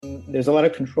there's a lot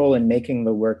of control in making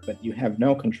the work, but you have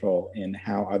no control in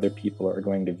how other people are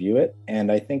going to view it. And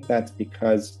I think that's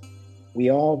because we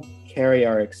all carry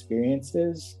our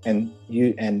experiences and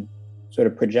sort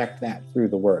of project that through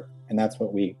the work, and that's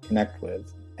what we connect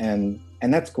with, and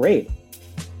that's great.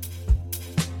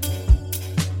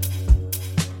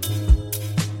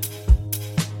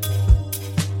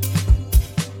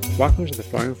 Welcome to the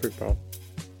Flying Fruit Bowl,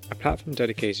 a platform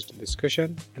dedicated to the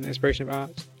discussion and exploration of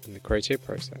art and the creative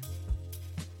process.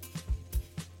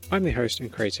 I'm the host and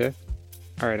creator,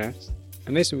 RNS,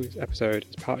 and this week's episode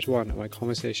is part one of my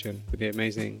conversation with the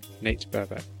amazing Nate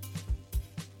Burbeck.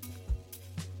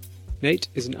 Nate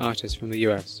is an artist from the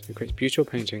US who creates beautiful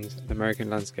paintings of the American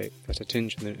landscape that are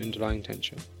tinged with an underlying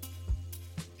tension.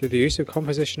 Through the use of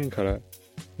composition and colour,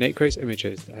 Nate creates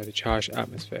images that have a charged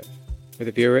atmosphere, where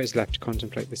the viewer is left to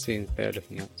contemplate the scenes they are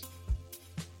looking at.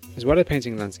 As well as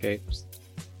painting landscapes,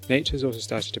 Nate has also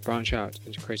started to branch out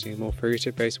into creating a more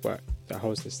figurative-based work that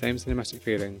holds the same cinematic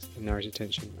feelings and narrative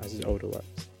tension as his older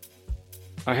works.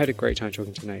 I had a great time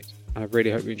talking to Nate, and I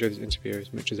really hope you enjoyed this interview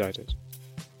as much as I did.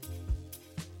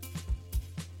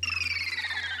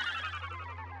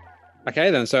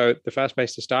 Okay then, so the first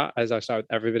place to start, as I start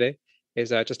with everybody, is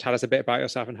just tell us a bit about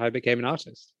yourself and how you became an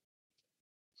artist.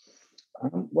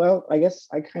 Well, I guess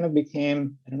I kind of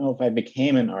became, I don't know if I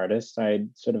became an artist. I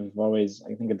sort of always,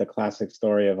 I think of the classic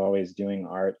story of always doing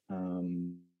art.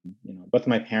 Both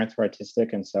my parents were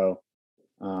artistic, and so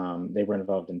they were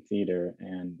involved in theater.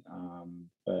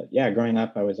 But yeah, growing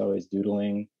up, I was always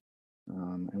doodling. I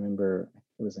remember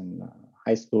it was in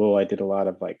high school, I did a lot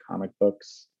of like comic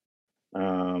books.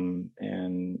 And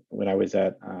when I was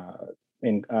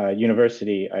in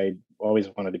university, I always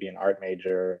wanted to be an art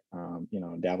major,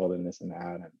 dabbled in this and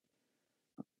that. And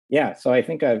yeah, so I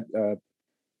think I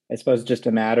suppose just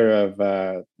a matter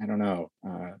of,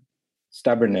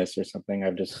 stubbornness or something.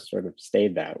 I've just sort of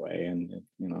stayed that way. And,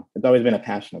 it's always been a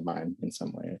passion of mine in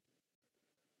some way.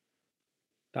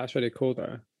 That's really cool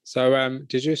though. So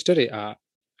did you study art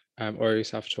or are you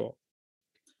self-taught?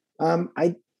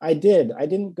 I did. I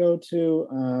didn't go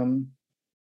to,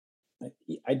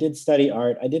 I did study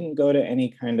art. I didn't go to any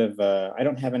kind of, I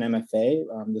don't have an MFA.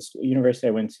 The university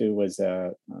I went to was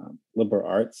liberal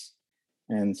arts.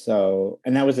 And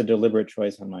that was a deliberate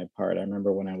choice on my part. I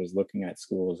remember when I was looking at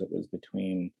schools, it was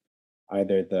between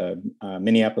either the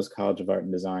Minneapolis College of Art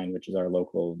and Design, which is our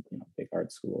local big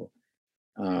art school,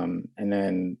 and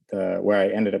then where I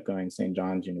ended up going, St.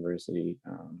 John's University,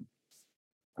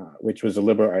 which was a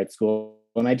liberal arts school.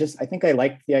 And I think I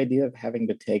liked the idea of having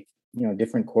to take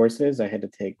different courses. I had to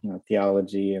take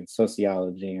theology and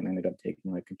sociology, and ended up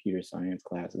taking like computer science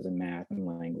classes and math and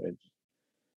language.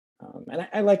 And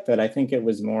I liked that. I think it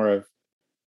was more of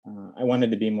I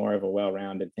wanted to be more of a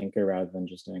well-rounded thinker rather than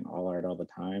just doing all art all the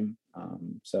time.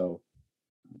 So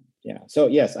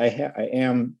yes, I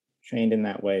am trained in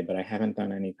that way, but I haven't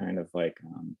done any kind of like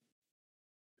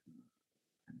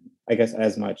I guess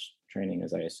as much training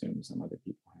as I assume some other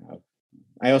people have.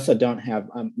 I also don't have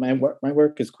my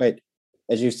work is quite,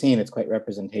 as you've seen, it's quite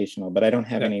representational, but I don't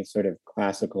have any sort of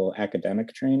classical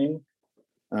academic training.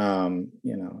 And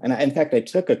in fact, I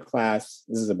took a class.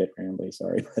 This is a bit rambly,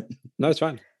 sorry, but no, it's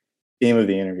fine. Theme of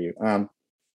the interview. I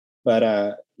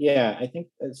think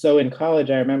so. In college,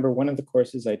 I remember one of the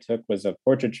courses I took was a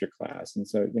portraiture class, and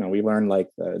so we learned like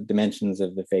the dimensions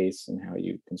of the face and how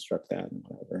you construct that and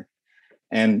whatever.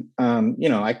 And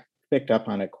I picked up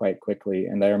on it quite quickly,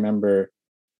 and I remember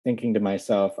thinking to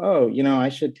myself, I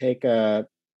should take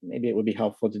maybe it would be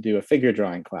helpful to do a figure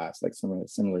drawing class, like some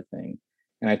similar thing.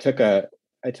 And I took a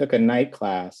night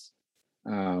class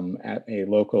at a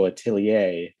local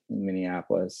atelier in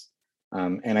Minneapolis.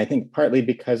 And I think partly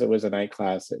because it was a night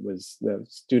class, it was the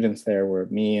students there were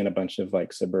me and a bunch of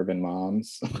like suburban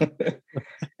moms.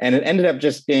 And it ended up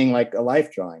just being like a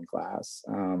life drawing class.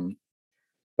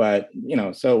 But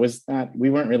so it was not, we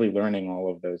weren't really learning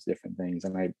all of those different things.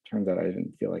 And I turns out I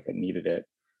didn't feel like I needed it.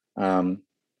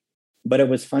 But it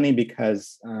was funny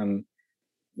because,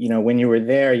 when you were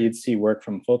there, you'd see work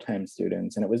from full-time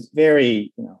students, and it was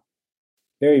very,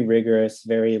 very rigorous,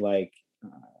 very like,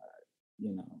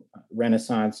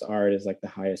 Renaissance art is like the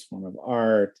highest form of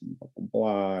art, and blah, blah,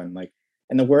 blah.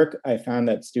 And the work I found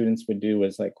that students would do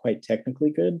was like quite technically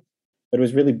good, but it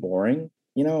was really boring.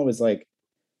 It was like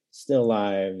still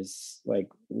lives, like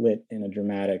lit in a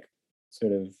dramatic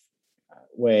sort of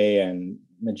way, and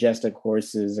majestic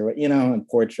horses, or and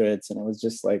portraits. And it was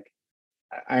just like,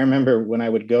 I remember when I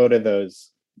would go to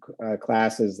those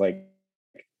classes, like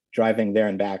driving there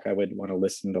and back, I would want to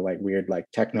listen to like weird like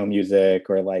techno music,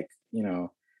 or like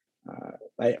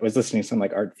I was listening to some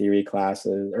like art theory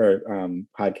classes or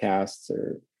podcasts,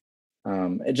 or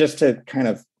just to kind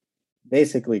of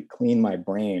basically clean my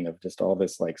brain of just all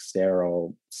this like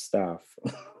sterile stuff.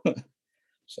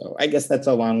 So I guess that's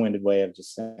a long-winded way of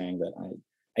just saying that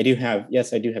I do have,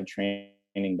 yes, I do have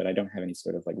training, but I don't have any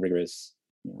sort of like rigorous,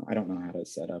 I don't know how to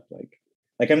set up like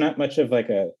I'm not much of like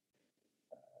a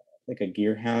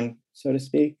gear hound, so to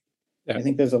speak. Yeah. I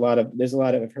think there's a lot of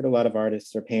I've heard a lot of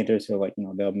artists or painters who are like,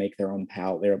 they'll make their own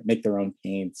palette, they'll make their own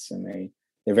paints, and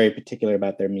they're very particular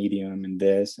about their medium and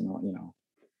this and all.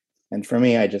 And for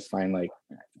me, I just find like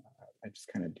I just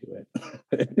kind of do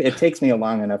it. It takes me a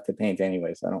long enough to paint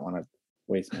anyway, so I don't want to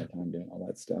waste my time doing all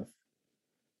that stuff.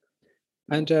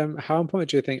 And how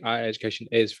important do you think art education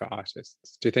is for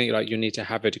artists? Do you think like you need to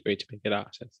have a degree to be a good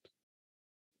artist?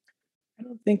 I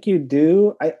don't think you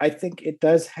do. I think it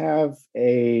does have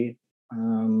I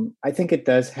think it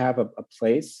does have a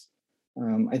place.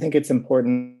 I think it's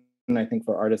important, I think,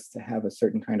 for artists to have a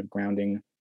certain kind of grounding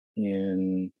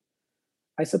in,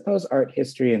 I suppose, art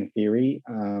history and theory.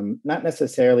 Not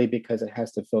necessarily because it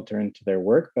has to filter into their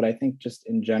work, but I think just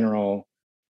in general,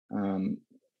 um,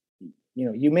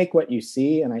 you make what you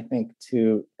see, and I think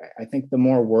the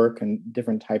more work and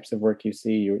different types of work you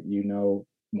see, you know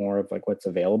more of like what's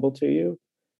available to you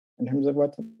in terms of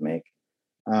what to make.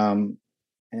 Um,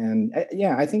 and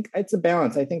yeah, I think it's a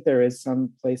balance. I think there is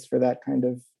some place for that kind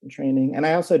of training, and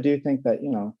I also do think that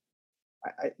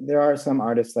there are some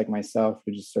artists like myself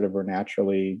who just sort of were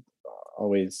naturally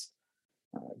always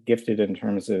gifted in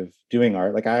terms of doing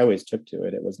art. Like I always took to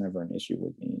it; it was never an issue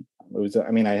with me. It was,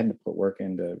 I mean, I had to put work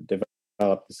in to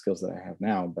develop the skills that I have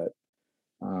now, but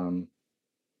um,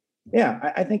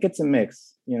 yeah, I think it's a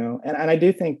mix, and I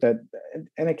do think that,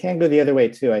 and it can go the other way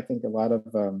too. I think a lot of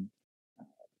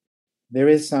there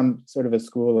is some sort of a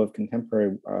school of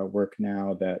contemporary work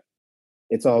now that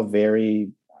it's all very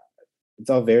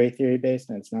theory based,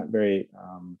 and it's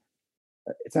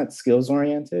not skills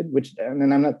oriented. Which, and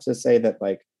then I'm not to say that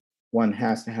like one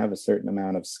has to have a certain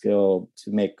amount of skill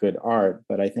to make good art,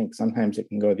 but I think sometimes it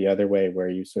can go the other way where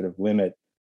you sort of limit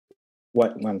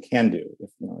what one can do if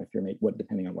you're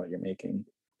depending on what you're making.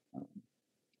 Um,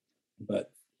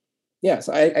 but yeah,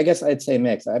 so I guess I'd say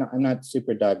mix. I'm not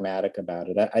super dogmatic about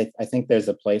it. I think there's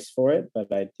a place for it,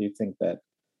 but I do think that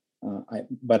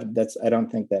I don't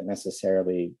think that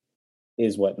necessarily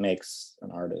is what makes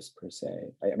an artist per se.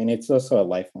 I mean, it's also a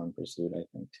lifelong pursuit, I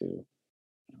think, too.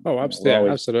 Oh, We're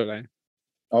absolutely, absolutely.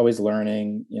 always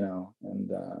learning,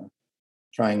 and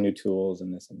trying new tools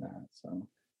and this and that. So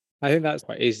I think that's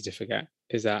quite easy to forget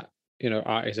is that,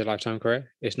 art is a lifetime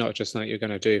career. It's not just something you're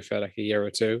going to do for like a year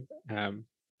or two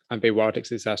and be wildly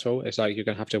successful. It's like you're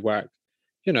going to have to work,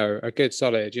 a good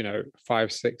solid,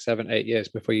 5, 6, 7, 8 years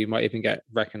before you might even get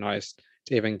recognized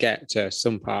to even get to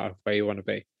some part of where you want to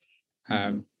be.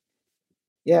 mhm.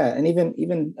 Yeah, and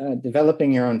even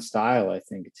developing your own style, I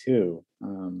think too.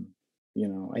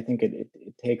 I think it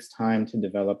takes time to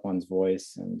develop one's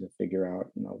voice and to figure out,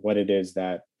 what it is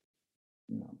that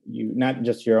you not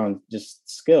just your own just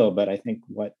skill, but I think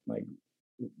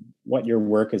what your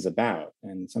work is about.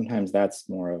 And sometimes that's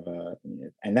more of a,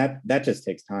 and that just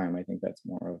takes time. I think that's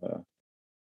more of a,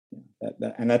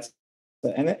 that and that's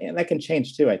and that can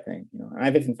change too. I think,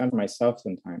 I've even found for myself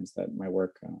sometimes that my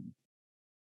work,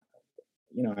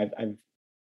 I've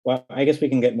well, I guess we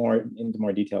can get more into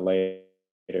more detail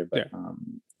later, but Yeah.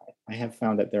 I have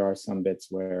found that there are some bits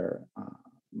where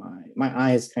my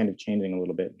eye is kind of changing a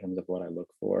little bit in terms of what I look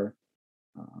for.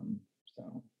 Um,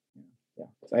 so yeah,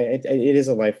 so it is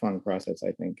a lifelong process.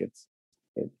 I think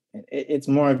it's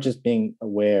more of just being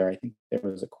aware. I think there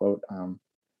was a quote.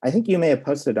 I think you may have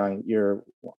posted on your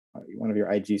one of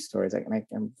your IG stories. I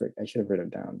should have written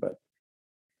it down, but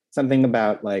something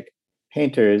about like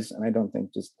painters, and I don't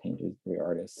think just painters, the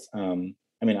artists.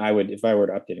 I mean, I would, if I were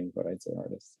updating the quote, I'd say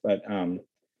artists. But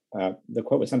the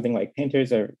quote was something like,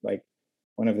 "Painters are like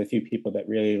one of the few people that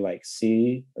really like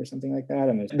see," or something like that.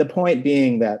 And the point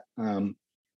being that,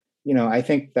 I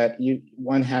think that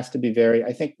one has to be very.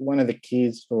 I think one of the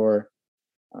keys for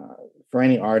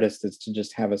any artist is to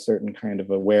just have a certain kind of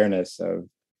awareness of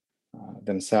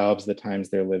themselves, the times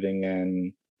they're living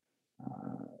in.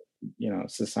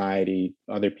 Society,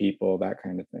 other people, that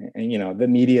kind of thing, and the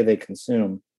media they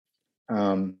consume.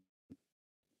 Um,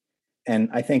 and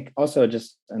I think also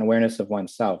just an awareness of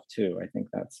oneself too. I think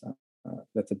that's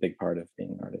a big part of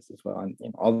being an artist as well. And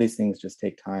all these things just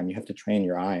take time. You have to train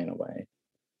your eye in a way.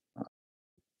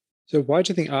 So why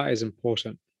do you think art is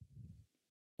important?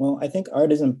 Well, I think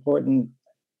art is important.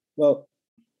 Well,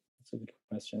 that's a good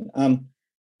question.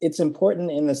 It's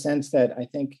important in the sense that I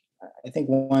think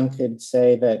one could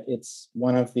say that it's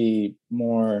one of the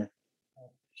more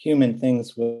human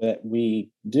things that we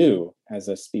do as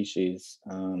a species.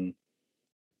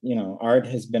 Art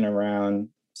has been around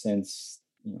since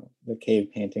the cave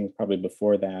paintings, probably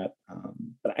before that.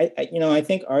 But I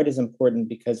think art is important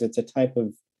because it's a type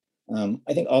of.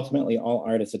 I think ultimately all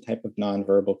art is a type of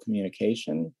nonverbal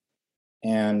communication,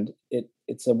 and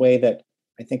it's a way that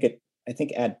I think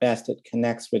at best it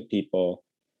connects with people,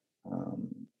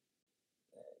 um,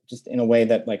 just in a way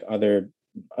that like other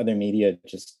media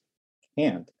just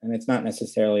can't. And it's not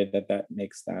necessarily that that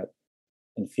makes that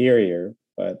inferior,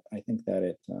 but I think that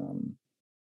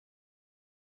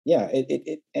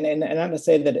and not to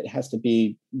say that it has to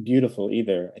be beautiful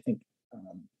either. I think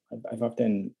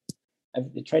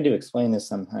I've tried to explain this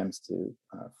sometimes to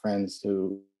friends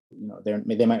who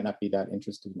they might not be that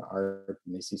interested in art,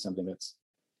 and they see something that's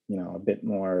a bit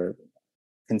more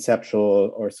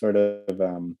conceptual or sort of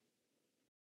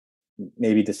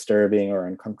maybe disturbing or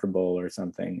uncomfortable or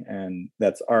something, and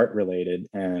that's art related,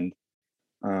 and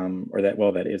or that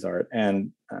well that is art,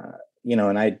 and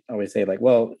and I always say, like,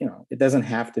 well, it doesn't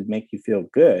have to make you feel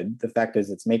good. The fact is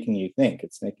it's making you think,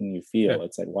 it's making you Yeah. feel.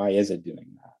 It's like, why is it doing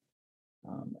that?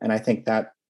 And I think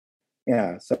that,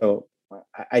 yeah, so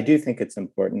I do think it's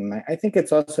important. I think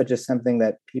it's also just something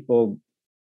that people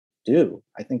do.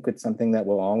 I think it's something that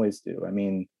we'll always do. I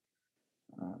mean,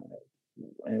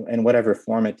 in whatever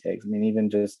form it takes. I mean, even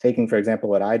just taking, for example,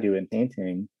 what I do in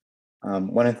painting.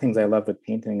 One of the things I love with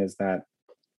painting is that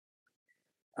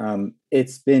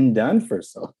it's been done for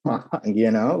so long.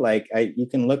 Like you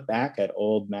can look back at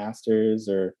old masters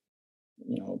or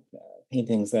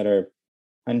paintings that are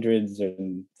hundreds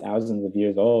and thousands of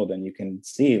years old, and you can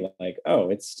see, like,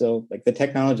 oh, it's still like the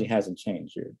technology hasn't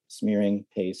changed. You're smearing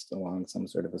paste along some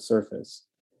sort of a surface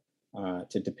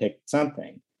to depict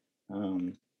something.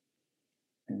 Um,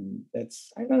 and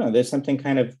that's, I don't know, there's something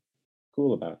kind of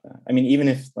cool about that. I mean, even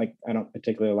if like I don't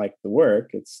particularly like the work,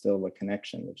 it's still a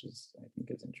connection, which is, I think,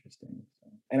 is interesting. So,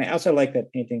 and I also like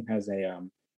that painting has a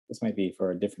this might be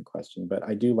for a different question, but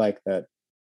I do like that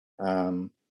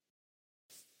um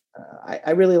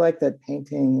I really like that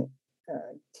painting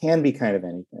can be kind of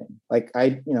anything. Like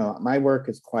my work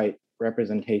is quite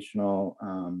representational.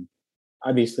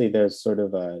 Obviously there's sort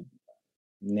of a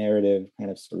narrative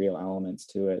kind of surreal elements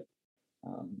to it.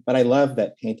 But I love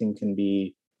that painting can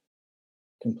be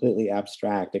completely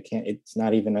abstract. It's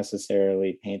not even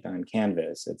necessarily paint on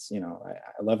canvas. It's,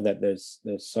 I love that there's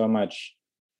so much,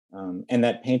 and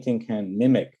that painting can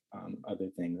mimic other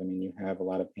things. I mean, you have a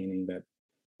lot of painting that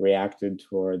reacted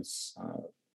towards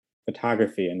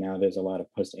photography, and now there's a lot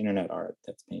of post-internet art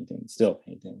that's painting, still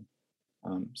painting.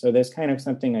 So there's kind of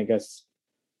something, I guess,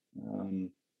 um,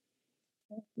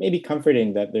 maybe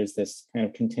comforting that there's this kind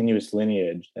of continuous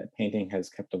lineage that painting has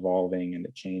kept evolving and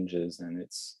it changes and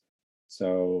it's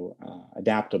so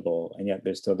adaptable, and yet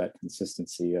there's still that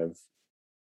consistency of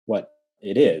what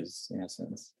it is in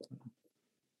essence.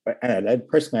 But I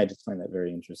personally, I just find that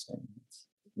very interesting. It's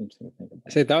interesting to think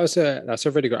about. So that's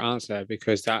a really good answer,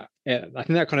 because I think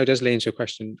that kind of does lead into a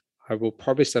question I will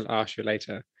probably still ask you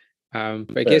later.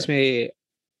 But it gives Sure. me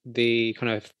the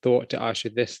kind of thought to ask you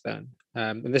this then.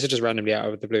 And this is just randomly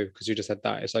out of the blue because you just said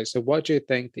that. It's like, so what do you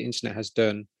think the internet has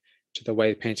done to the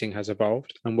way painting has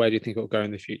evolved, and where do you think it will go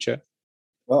in the future?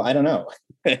 Well, I don't know.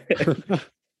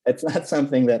 It's not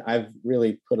something that I've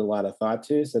really put a lot of thought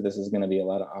to, so this is going to be a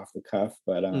lot of off the cuff.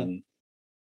 But Mm,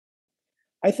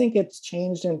 I think it's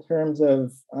changed in terms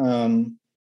of,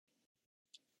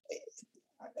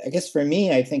 I guess for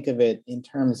me, I think of it in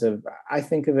terms of, I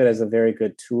think of it as a very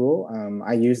good tool.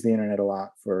 I use the internet a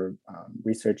lot for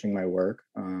researching my work,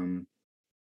 and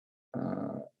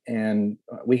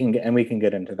we can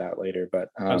get into that later.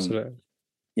 absolutely.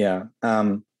 Yeah,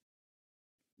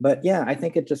 but yeah, I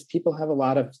think it just, people have a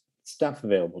lot of stuff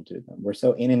available to them. We're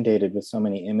so inundated with so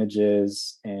many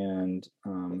images, and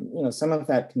some of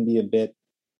that can be a bit.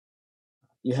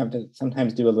 You have to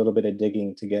sometimes do a little bit of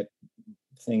digging to get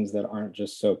things that aren't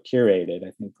just so curated.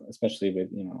 I think, especially with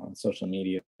on social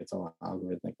media, it's all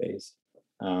algorithmic based.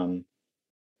 Um,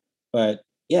 but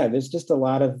yeah, there's just a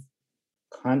lot of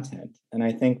content, and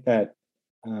I think that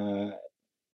uh,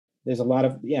 there's a lot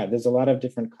of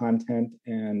different content,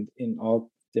 and in all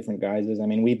different guises. I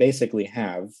mean, we basically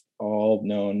have all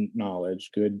known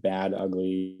knowledge, good, bad,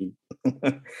 ugly,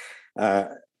 uh,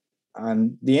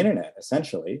 on the internet,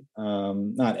 essentially.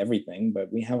 Not everything,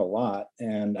 but we have a lot,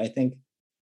 and I think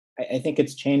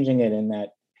it's changing it in that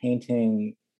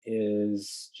painting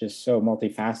is just so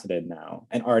multifaceted now,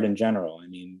 and art in general. I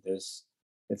mean, it's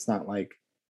not like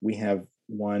we have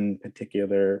one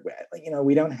particular,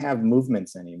 we don't have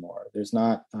movements anymore. There's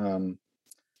not,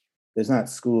 there's not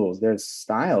schools. There's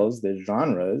styles, there's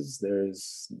genres,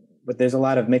 but there's a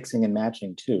lot of mixing and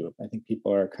matching too. I think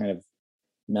people are kind of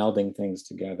melding things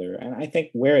together, and I think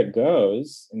where it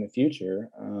goes in the future,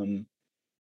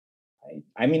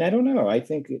 I mean, I don't know. I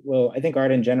think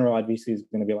art in general obviously is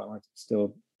going to be a lot more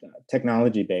still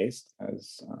technology based,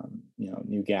 as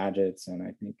new gadgets, and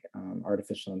I think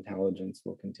artificial intelligence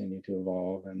will continue to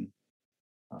evolve and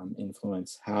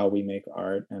influence how we make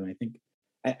art. And I think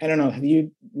I don't know. Have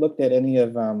you looked at any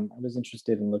of? I was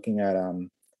interested in looking at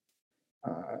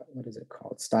what is it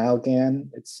called?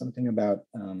 StyleGAN. It's something about.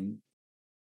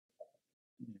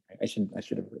 I should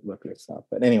have looked this up,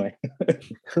 but anyway,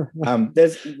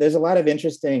 there's a lot of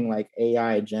interesting like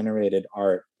AI generated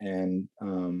art and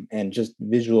just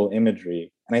visual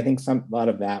imagery, and I think a lot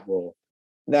of that will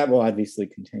obviously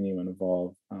continue and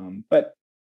evolve. But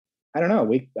I don't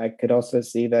know. I could also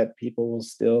see that people will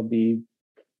still be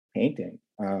painting,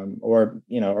 or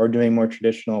doing more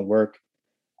traditional work,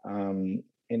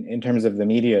 in terms of the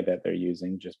media that they're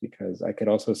using. Just because I could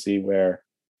also see where,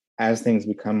 as things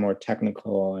become more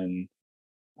technical and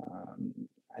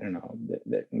I don't know,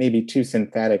 maybe too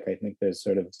synthetic, I think there's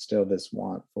sort of still this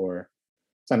want for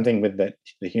something with the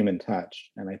human touch.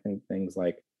 And I think things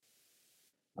like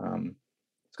um,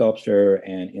 sculpture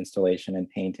and installation and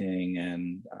painting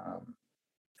and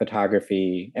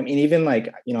photography. I mean, even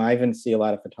like, I even see a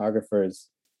lot of photographers,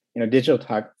 digital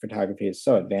photography is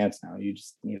so advanced now. You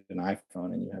just need an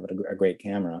iPhone and you have a great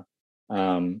camera.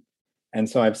 And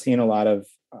so I've seen a lot of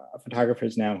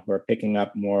photographers now who are picking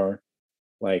up more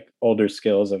like older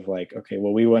skills of like, okay,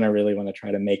 well, we really want to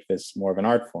try to make this more of an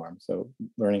art form. So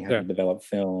learning how to develop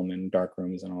film and dark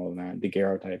rooms and all of that,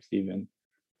 daguerreotypes even.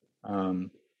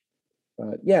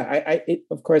 But yeah,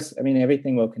 of course, I mean,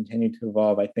 everything will continue to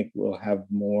evolve. I think we'll have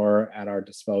more at our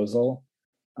disposal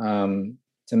to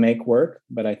make work,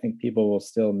 but I think people will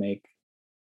still make,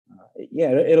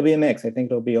 it'll be a mix. I think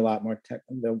there'll be a lot more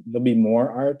there'll be more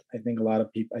art. I think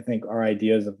I think our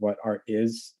ideas of what art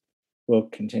is will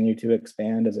continue to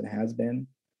expand as it has been.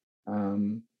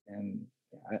 And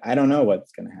I don't know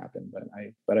what's going to happen,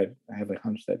 but I have a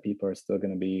hunch that people are still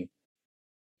going to be,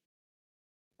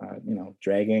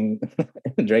 dragging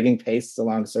dragging pastes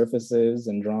along surfaces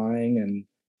and drawing and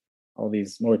all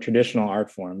these more traditional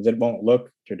art forms. It won't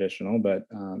look traditional, but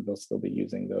they'll still be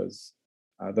using those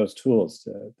tools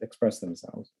to express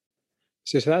themselves.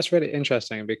 So that's really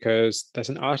interesting because there's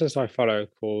an artist I follow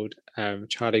called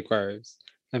Charlie Groves,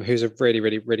 who's a really,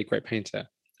 really, really great painter.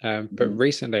 But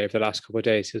recently, over the last couple of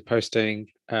days, he's posting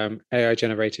AI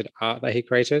generated art that he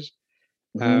created.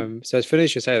 So it's funny you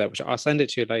should say that, which I'll send it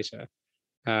to you later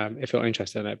if you're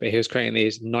interested in it. But he was creating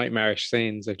these nightmarish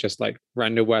scenes of just like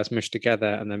random words mushed together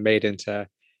and then made into,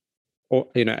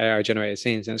 AI generated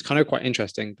scenes. And it's kind of quite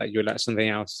interesting that you let something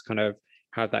else kind of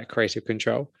have that creative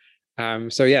control.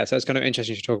 So it's kind of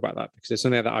interesting to talk about that because it's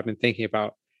something that I've been thinking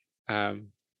about. And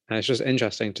it's just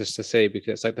interesting just to see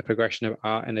because it's like the progression of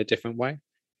art in a different way.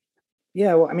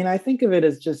 Yeah, well, I mean, I think of it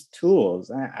as just tools.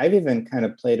 I've even kind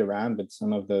of played around with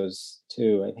some of those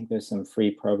too. I think there's some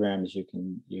free programs you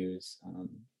can use.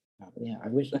 Yeah, I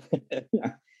wish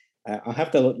I'll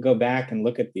have to go back and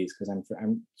look at these because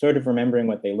I'm sort of remembering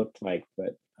what they looked like,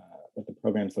 but what the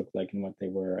programs looked like and what they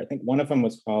were. I think one of them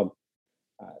was called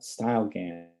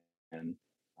StyleGAN, and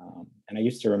I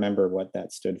used to remember what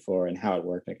that stood for and how it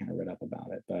worked. I kind of read up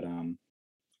about it, but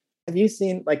have you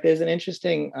seen like there's an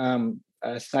interesting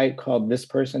a site called This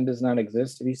Person Does Not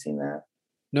Exist? Have you seen that?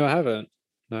 No, I haven't.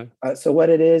 No. So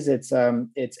what it is, it's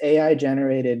AI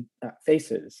generated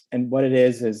faces, and what it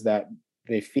is that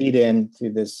they feed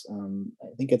into this.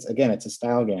 I think it's a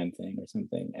StyleGAN thing or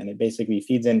something, and it basically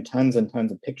feeds in tons and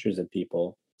tons of pictures of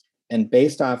people, and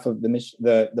based off of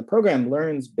the program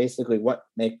learns basically what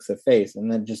makes a face,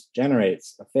 and then just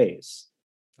generates a face.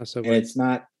 That's so And weird. it's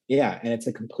not, yeah, and it's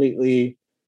a completely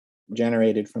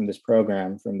generated from this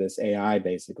program, from this AI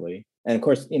basically. And of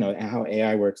course, how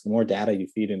AI works, the more data you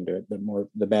feed into it,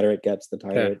 the better it gets, the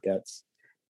tighter Yeah. it gets.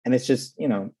 And it's just,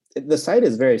 the site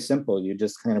is very simple. You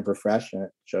just kind of refresh and it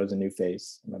shows a new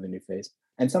face, another new face.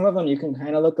 And some of them you can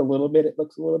kind of look it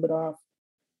looks a little bit off.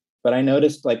 But I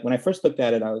noticed like when I first looked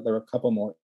at it, there were a couple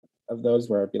more of those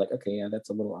where I'd be like, okay, yeah, that's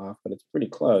a little off, but it's pretty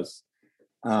close.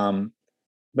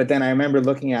 But then I remember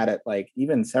looking at it like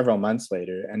even several months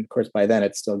later, and of course by then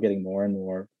it's still getting more and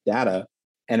more data,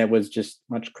 and it was just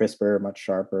much crisper, much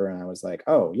sharper, and I was like,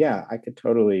 oh yeah, I could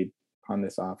totally pawn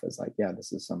this off as like, yeah,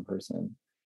 this is some person.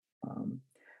 Um,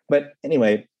 but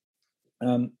anyway,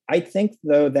 I think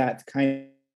though that kind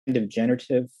of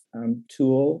generative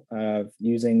tool of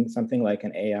using something like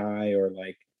an AI or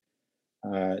like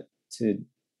to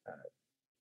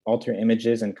alter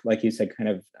images and, like you said, kind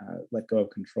of let go of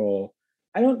control.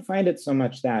 I don't find it so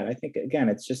much that. I think, again,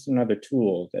 it's just another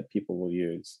tool that people will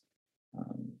use.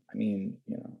 I mean,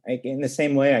 in the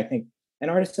same way, I think,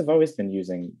 and artists have always been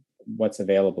using what's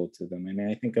available to them. I mean,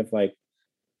 I think of like,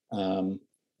 um,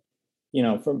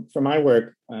 for my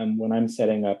work, when I'm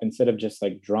setting up, instead of just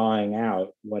like drawing out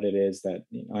what it is that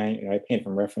I paint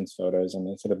from reference photos, and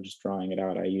instead of just drawing it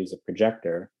out, I use a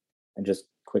projector and just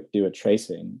quick do a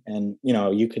tracing. And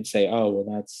you could say, oh,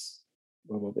 well, that's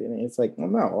it's like, well,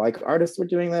 no, like artists were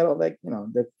doing that, like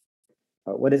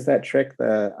what is that trick,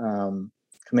 the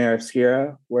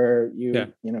chiaroscuro, where you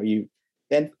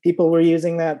and people were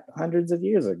using that hundreds of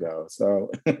years ago. So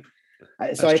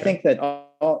I think that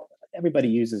everybody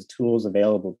uses tools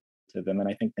available to them, and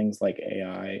I think things like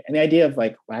AI and the idea of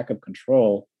like lack of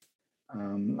control,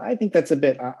 I think that's a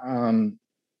bit I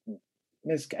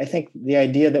think the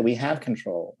idea that we have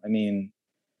control. I mean,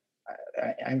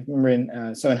 I remember in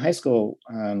high school,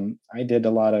 I did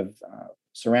a lot of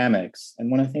ceramics,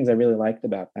 and one of the things I really liked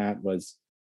about that was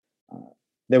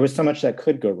there was so much that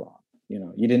could go wrong.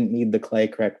 You didn't knead the clay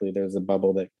correctly. There's a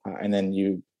bubble and then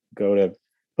you go to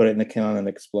put it in the kiln and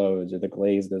it explodes, or the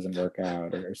glaze doesn't work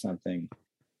out, or something.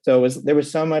 So there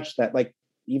was so much that, like,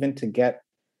 even to get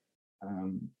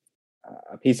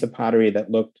a piece of pottery that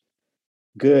looked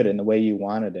good in the way you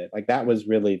wanted it, like that was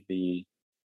really the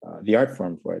art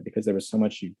form for it, because there was so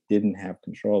much you didn't have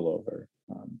control over.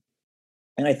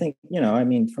 And I think, I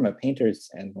mean, from a painter's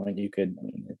standpoint,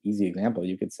 an easy example,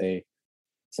 you could say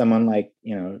someone like,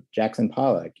 Jackson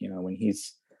Pollock, when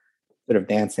he's sort of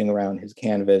dancing around his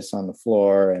canvas on the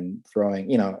floor and throwing,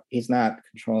 he's not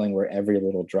controlling where every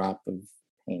little drop of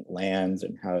paint lands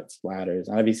and how it splatters.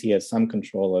 Obviously, he has some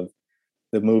control of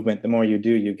the movement. The more you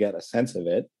do, you get a sense of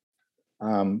it.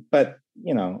 But,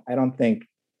 I don't think,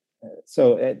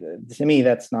 so to me,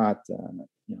 that's not,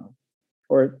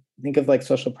 or think of like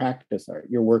social practice art.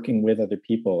 You're working with other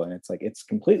people, and it's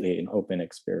completely an open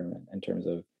experiment in terms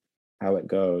of how it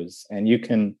goes. And you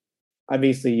can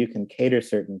cater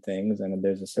certain things, and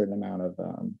there's a certain amount of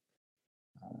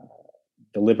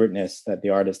deliberateness that the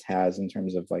artist has in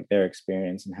terms of like their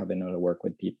experience and how they know to work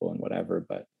with people and whatever.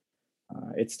 But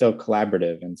it's still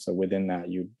collaborative, and so within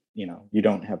that, you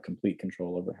don't have complete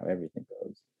control over how everything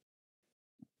goes.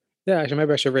 Yeah, actually,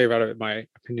 maybe I should reevaluate my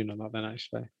opinion on that then,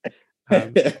 actually.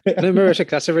 No, maybe actually,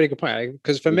 that's a really good point,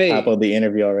 because for me, toppled the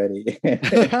interview already or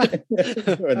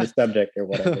the subject or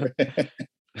whatever.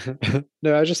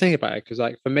 No, I was just thinking about it because,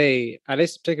 like, for me, at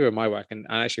least particularly with my work, and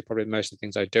actually probably most of the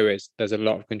things I do, is there's a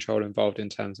lot of control involved in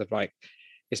terms of like,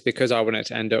 it's because I want it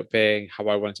to end up being how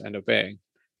I want it to end up being.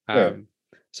 Sure.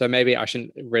 So maybe I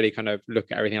shouldn't really kind of look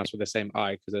at everything else with the same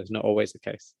eye, because it's not always the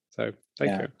case. So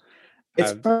thank you.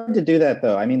 It's hard to do that,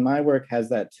 though. I mean, my work has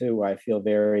that too. I feel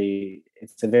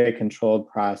it's a very controlled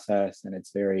process, and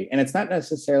it's not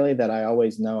necessarily that I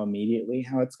always know immediately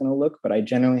how it's going to look, but I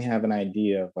generally have an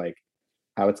idea of like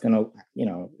how it's going to,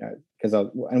 because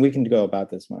and we can go about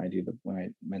this when I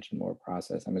mention more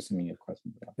process. I'm assuming you have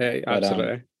questions about that. Yeah,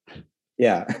 absolutely.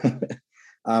 Yeah.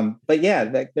 But yeah,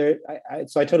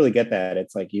 so I totally get that.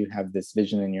 It's like you have this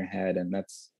vision in your head, and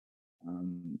that's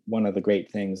one of the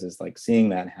great things is like seeing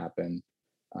that happen.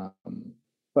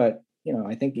 But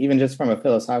I think even just from a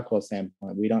philosophical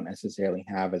standpoint, we don't necessarily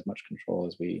have as much control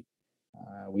as we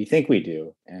think we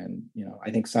do. And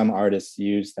I think some artists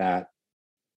use that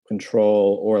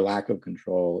control or lack of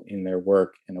control in their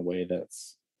work in a way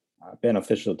that's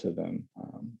beneficial to them.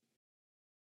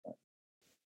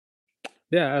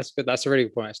 Yeah, that's good. That's a really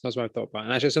good point. It's not what I've thought about,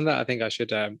 and actually something that I think I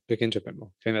should look into a bit more.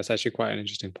 I think that's actually quite an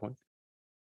interesting point.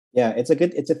 Yeah, it's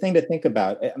a thing to think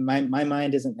about. My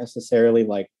mind isn't necessarily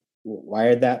like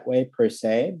wired that way per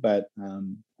se, but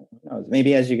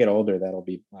maybe as you get older, that'll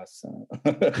be less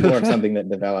more of something that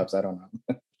develops. I don't know.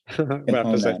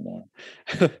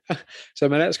 So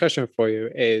my next question for you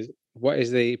is, what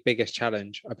is the biggest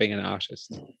challenge of being an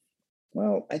artist?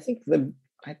 Well, I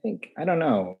don't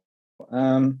know.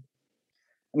 I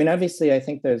mean, obviously, I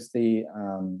think there's the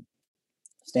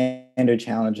standard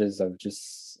challenges of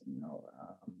just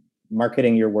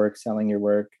marketing your work, selling your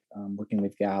work, working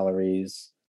with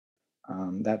galleries,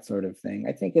 that sort of thing.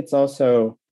 I think it's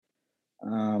also,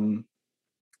 I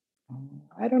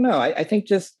don't know. I think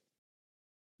just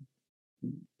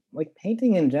like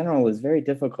painting in general is very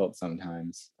difficult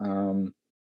sometimes.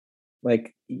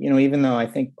 Like, even though I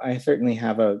think I certainly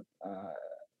have an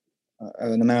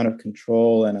amount of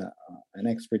control and an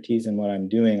expertise in what I'm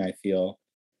doing, I feel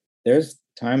there's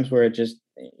times where it just,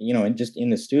 just in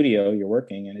the studio, you're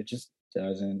working and it's just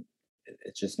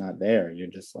not there. You're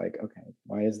just like, okay,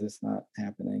 why is this not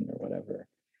happening or whatever?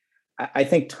 I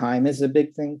think time is a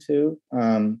big thing too.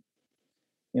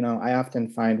 I often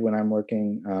find when I'm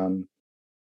working,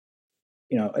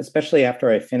 especially after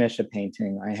I finish a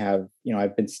painting,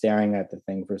 I've been staring at the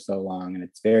thing for so long and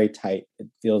it's very tight. It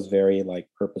feels very like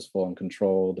purposeful and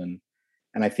controlled. And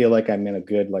I feel like I'm in a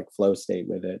good like flow state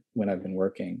with it when I've been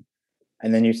working.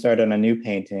 And then you start on a new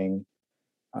painting,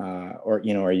 or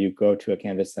you go to a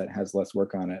canvas that has less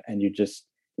work on it, and you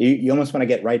almost want to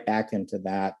get right back into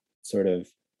that sort of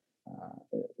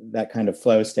that kind of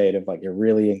flow state of like you're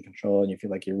really in control and you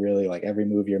feel like you're really like every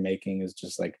move you're making is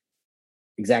just like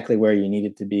exactly where you need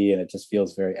it to be, and it just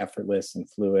feels very effortless and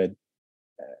fluid.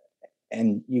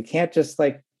 And you can't just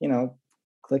like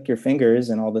click your fingers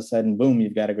and all of a sudden boom,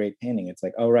 you've got a great painting. It's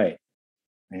like, oh right,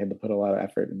 I had to put a lot of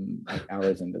effort and like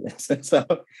hours into this. And so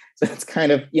it's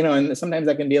kind of, and sometimes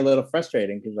that can be a little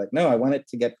frustrating because like, no, I want it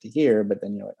to get to here, but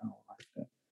then you're like, oh,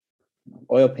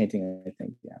 oil painting, I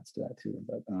think, yeah, it's to that too.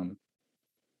 But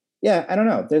yeah, I don't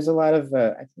know. There's a lot of,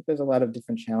 I think there's a lot of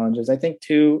different challenges. I think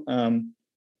too, I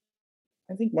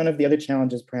think one of the other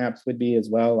challenges perhaps would be as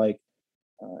well, like,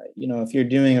 if you're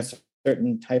doing a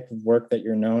certain type of work that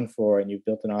you're known for and you've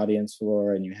built an audience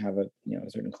for and you have a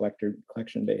certain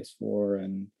collection base for,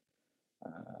 and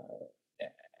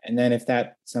then if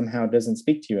that somehow doesn't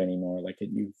speak to you anymore, like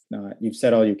you've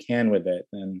said all you can with it,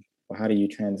 then well, how do you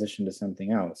transition to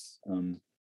something else?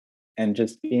 And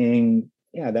just being,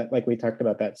 that, like we talked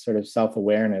about, that sort of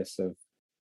self-awareness of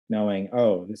knowing,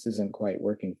 oh, this isn't quite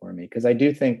working for me. Because I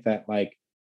do think that, like,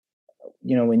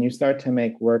 when you start to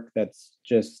make work that's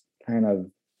just kind of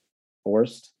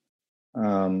forced,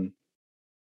 that's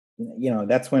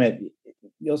when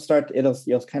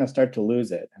you'll kind of start to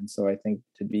lose it. And so I think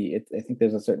I think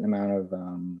there's a certain amount of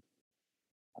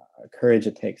courage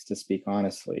it takes to speak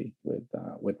honestly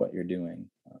with what you're doing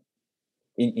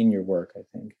in your work, I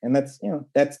think. And that's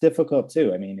difficult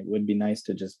too. I mean, it would be nice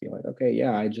to just be like, okay,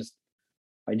 yeah, I just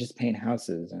paint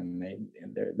houses and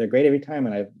they're great every time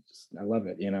and I love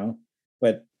it,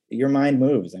 but your mind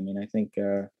moves. I mean, I think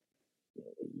you're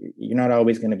not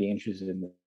always going to be interested in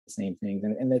the same things,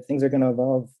 and that things are going to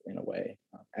evolve in a way.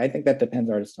 I think that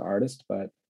depends artist to artist, but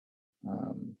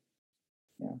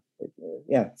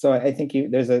so I think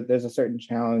there's a certain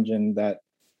challenge in that.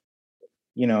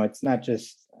 It's not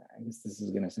just, I guess this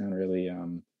is going to sound really I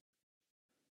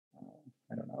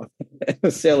don't know,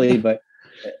 silly, but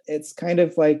it's kind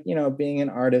of like, being an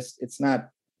artist, it's not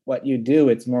what you do,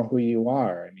 it's more who you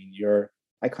are. I mean,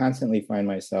 I constantly find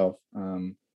myself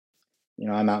I'm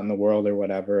out in the world or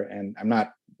whatever, and I'm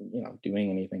not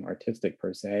doing anything artistic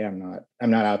per se. I'm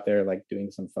not out there like doing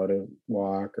some photo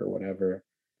walk or whatever,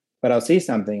 but I'll see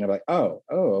something and I'm like, oh,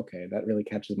 okay, that really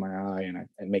catches my eye, and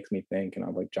it makes me think, and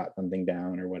I'll like jot something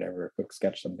down or whatever, quick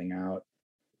sketch something out.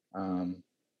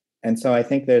 And so I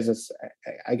think there's this,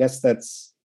 I guess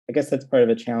that's part of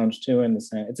a challenge too, in the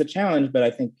sense it's a challenge, but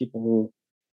I think people who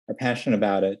are passionate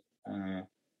about it,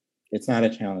 it's not a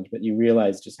challenge, but you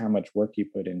realize just how much work you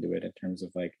put into it in terms of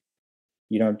like,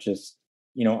 you don't just,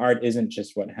 art isn't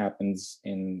just what happens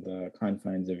in the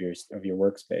confines of your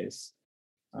workspace.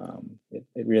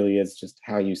 It really is just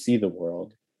how you see the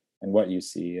world and what you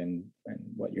see and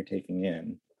what you're taking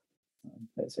in.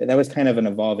 That was kind of an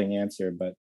evolving answer,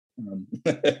 but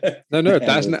no,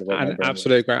 that's an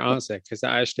absolute great answer, because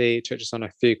that actually touches on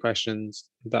a few questions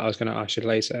that I was going to ask you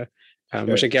later, sure.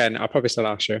 Which again, I'll probably still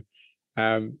ask you.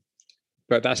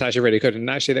 But that's actually really good. And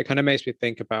actually that kind of makes me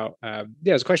think about,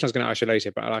 it's a question I was going to ask you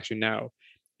later, but I'll ask you now,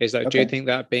 is that, okay, do you think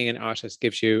that being an artist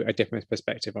gives you a different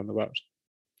perspective on the world?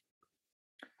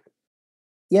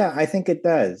 Yeah, I think it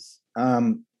does.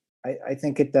 I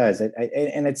think it does.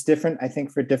 And it's different, I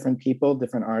think, for different people,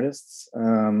 different artists.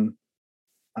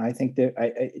 I think that,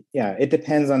 it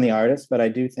depends on the artist, but I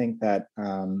do think that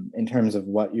in terms of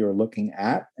what you're looking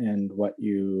at and what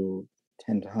you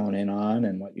tend to hone in on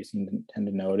and what you tend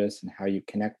to notice and how you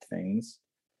connect things.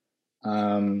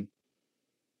 But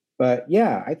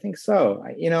yeah, I think so.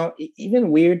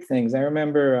 Even weird things. I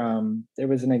remember there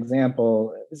was an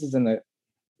example. This is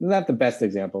not the best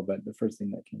example, but the first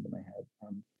thing that came to my head.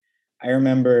 I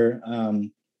remember, I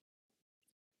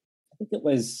think it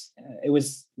was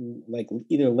like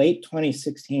either late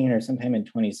 2016 or sometime in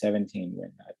 2017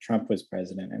 when Trump was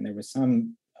president, and there was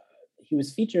he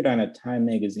was featured on a Time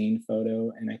magazine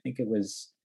photo, and I think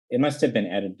it must have been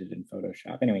edited in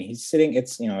Photoshop. Anyway, he's sitting,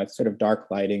 it's sort of dark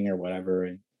lighting or whatever,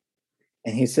 and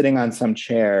he's sitting on some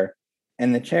chair,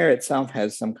 and the chair itself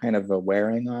has some kind of a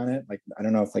wearing on it. Like, I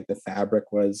don't know if like the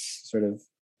fabric was sort of,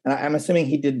 and I'm assuming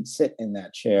he didn't sit in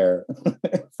that chair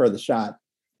for the shot.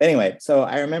 Anyway, so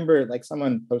I remember like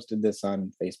someone posted this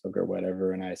on Facebook or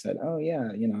whatever, and I said, oh yeah,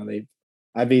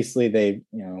 obviously they,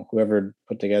 whoever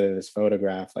put together this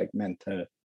photograph like meant to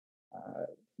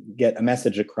get a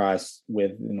message across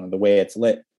with, the way it's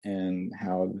lit and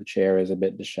how the chair is a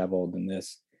bit disheveled in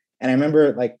this. And I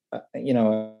remember like,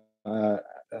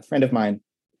 a friend of mine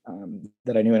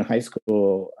that I knew in high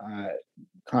school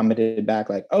commented back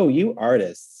like, "Oh, you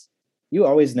artists, you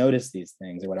always notice these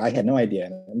things," or what. I had no idea.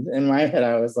 And in my head,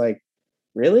 I was like,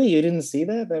 "Really? You didn't see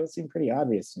that? That would seem pretty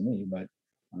obvious to me." But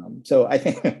so I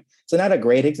think so. Not a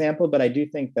great example, but I do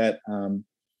think that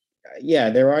yeah,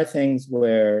 there are things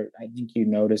where I think you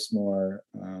notice more.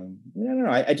 I don't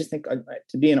know. I just think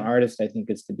to be an artist, I think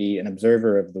is to be an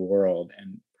observer of the world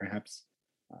and perhaps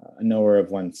a knower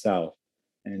of oneself.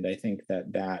 And I think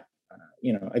that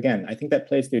again, I think that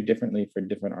plays through differently for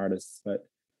different artists. But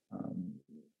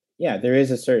yeah, there is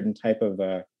a certain type of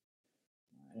I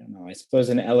don't know. I suppose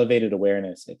an elevated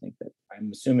awareness. I think that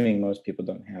I'm assuming most people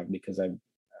don't have because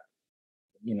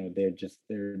they're just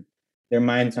their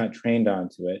mind's not trained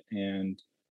onto it, and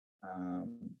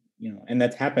and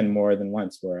that's happened more than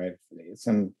once where I've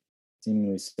some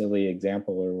seemingly silly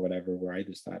example or whatever where I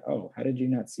just thought, oh, how did you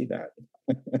not see that?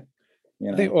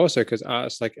 I think also because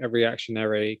art's like a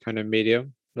reactionary kind of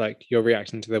medium, like you're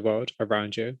reacting to the world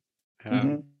around you.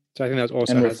 So I think that's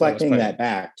also and reflecting that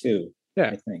back too.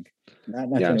 Yeah, I think not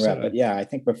to interrupt, but yeah, I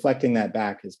think reflecting that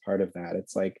back is part of that.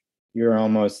 It's like you're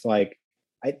almost like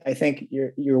I think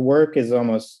your work is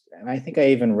almost, and I think I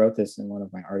even wrote this in one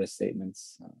of my artist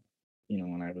statements,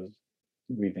 when I was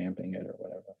revamping it or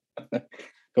whatever,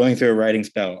 going through a writing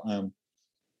spell.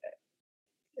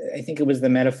 I think it was the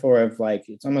metaphor of like,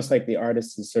 it's almost like the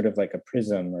artist is sort of like a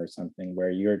prism or something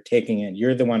where you're taking it,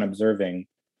 you're the one observing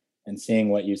and seeing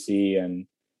what you see and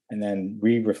then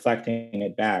reflecting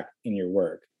it back in your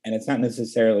work. And it's not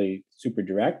necessarily super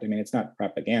direct. I mean, it's not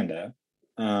propaganda,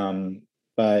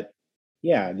 but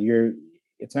yeah,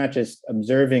 it's not just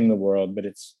observing the world, but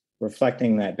it's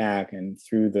reflecting that back and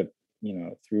through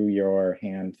through your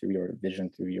hand, through your vision,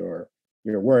 through your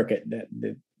work,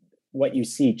 what you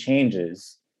see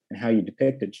changes and how you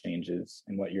depict it changes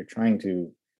and what you're trying to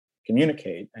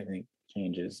communicate, I think,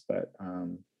 changes. But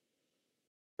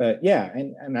yeah,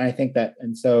 and I think that,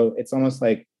 and so it's almost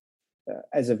like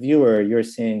as a viewer, you're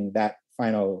seeing that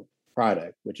final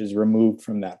product, which is removed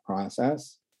from that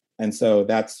process. And so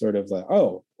that's sort of like,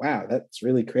 oh, wow, that's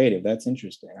really creative. That's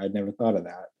interesting. I'd never thought of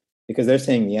that, because they're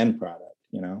seeing the end product,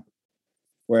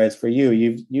 Whereas for you,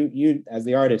 you as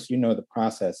the artist, the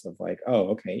process of like, oh,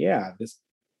 okay, yeah, this.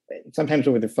 Sometimes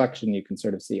with reflection, you can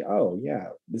sort of see, oh, yeah,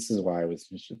 this is why I was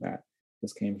interested in that.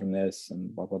 This came from this,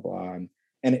 and blah blah blah,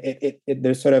 and it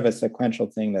there's sort of a sequential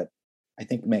thing that I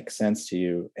think makes sense to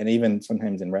you, and even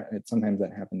sometimes sometimes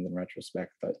that happens in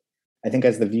retrospect. But I think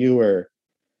as the viewer,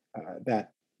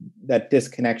 that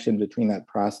disconnection between that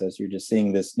process, you're just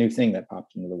seeing this new thing that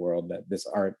popped into the world, that this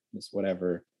art, this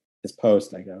whatever, this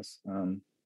post, I guess.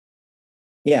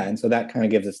 Yeah, and so that kind of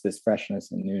gives us this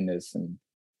freshness and newness, and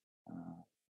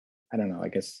I don't know, I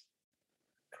guess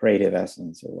creative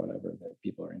essence or whatever that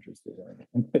people are interested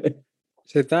in.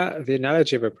 So the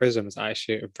analogy of a prism is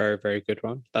actually a very, very good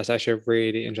one. That's actually a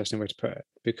really interesting way to put it,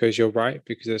 because you're right,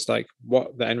 because it's like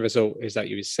what the end result is that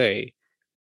you see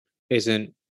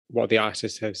isn't what the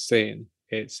artist has seen.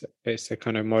 It's a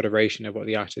kind of moderation of what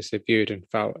the artist have viewed and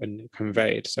felt and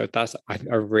conveyed. So I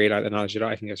really like the analogy.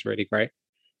 I think it's really great.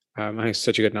 I think it's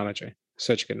such a good analogy.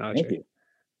 Such a good analogy. Thank you.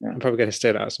 Yeah. I'm probably going to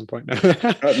steal that at some point.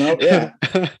 Oh, no, yeah,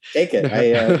 take it.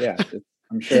 Yeah,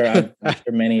 I'm sure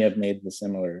many have made the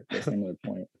similar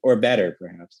point, or better,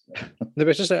 perhaps. No,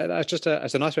 but it's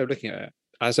a nice way of looking at it.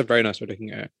 That's a very nice way of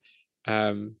looking at it.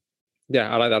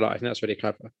 Yeah, I like that a lot. I think that's really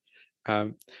clever.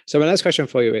 So my next question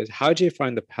for you is, how do you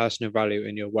find the personal value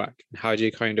in your work, and how do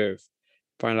you kind of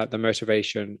find like the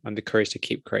motivation and the courage to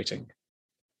keep creating?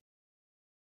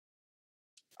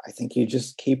 I think you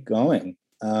just keep going.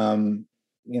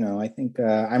 I think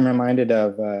I'm reminded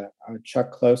of a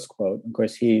Chuck Close quote. Of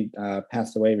course, he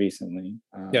passed away recently.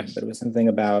 Yes. But it was something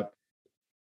about,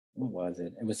 what was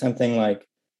it? It was something like,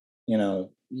 you're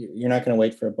not going to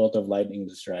wait for a bolt of lightning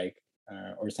to strike,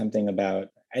 or something about,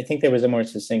 I think there was a more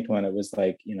succinct one. It was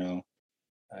like,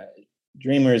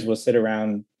 dreamers will sit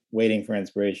around waiting for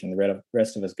inspiration. The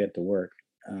rest of us get to work.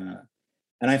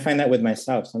 And I find that with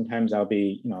myself. Sometimes I'll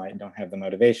be, I don't have the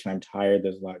motivation. I'm tired.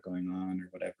 There's a lot going on or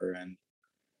whatever. And,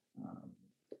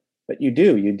 but you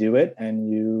do it and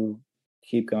you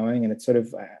keep going. And it's sort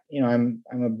of, I'm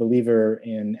a believer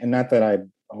in, and not that I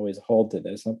always hold to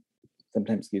this.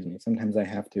 Sometimes I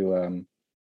have to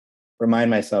remind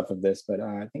myself of this, but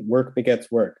I think work begets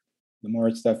work. The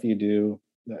more stuff you do,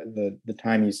 the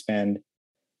time you spend,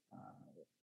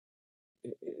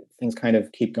 things kind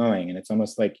of keep going, and it's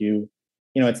almost like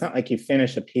it's not like you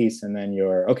finish a piece and then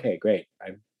you're okay, great,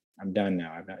 I'm done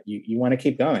now. I'm not, you want to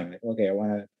keep going. Like, okay, I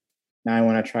want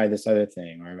to try this other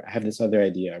thing, or I have this other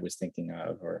idea I was thinking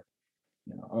of, or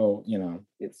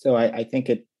so I think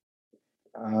it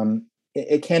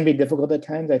can be difficult at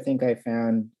times. I think I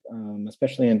found,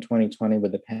 especially in 2020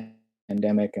 with the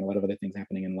pandemic and a lot of other things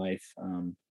happening in life,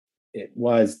 it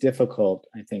was difficult,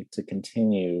 I think, to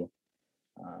continue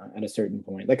at a certain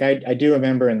point. Like I do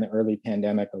remember in the early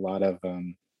pandemic, a lot of,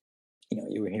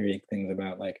 you were hearing things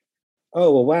about like,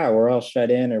 oh, well, wow, we're all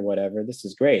shut in or whatever. This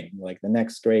is great. Like the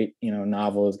next great,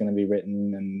 novel is going to be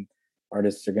written and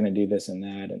artists are going to do this and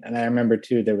that. And I remember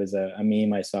too, there was a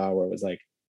meme I saw where it was like,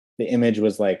 the image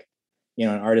was like, an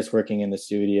artist working in the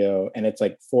studio, and it's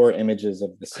like 4 images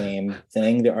of the same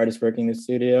thing, the artist working in the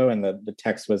studio. And the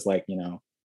text was like,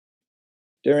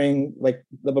 during like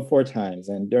the before times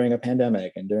and during a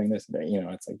pandemic and during this,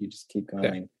 it's like you just keep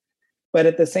going. Yeah. But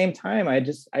at the same time, I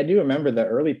do remember the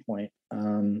early point.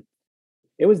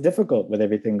 It was difficult with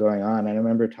everything going on. I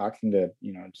remember talking to,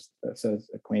 just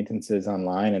acquaintances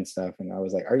online and stuff. And I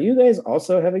was like, are you guys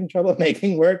also having trouble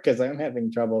making work? Because I'm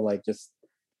having trouble like just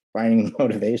finding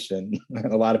motivation.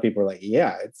 And a lot of people are like,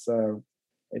 yeah, it's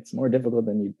more difficult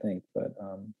than you'd think.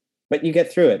 But you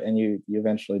get through it, and you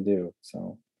eventually do.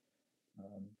 So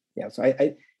so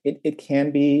it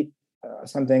can be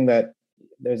something that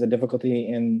there's a difficulty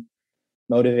in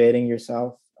motivating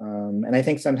yourself. And I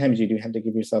think sometimes you do have to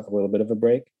give yourself a little bit of a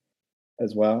break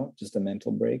as well, just a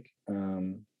mental break.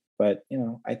 But,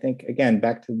 I think, again,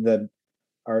 back to the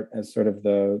art as sort of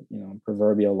the,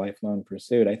 proverbial lifelong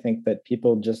pursuit, I think that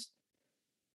people just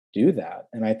do that.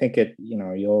 And I think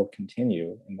you'll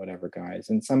continue in whatever guise.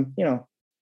 And some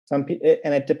people,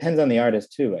 and it depends on the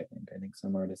artist too, I think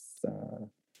some artists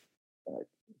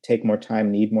take more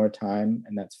time, need more time,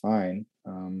 and that's fine.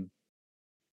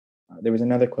 There was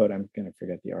another quote, I'm going to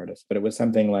forget the artist, but it was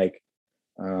something like,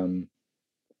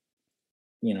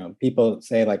 people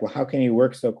say like, well, how can you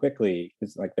work so quickly?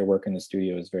 Because like their work in the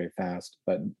studio is very fast.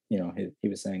 But, he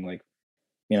was saying like,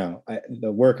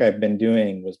 the work I've been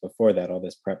doing was before that, all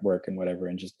this prep work and whatever,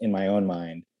 and just in my own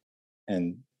mind.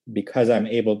 And because of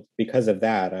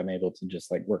that, I'm able to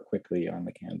just like work quickly on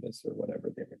the canvas or whatever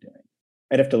they were doing.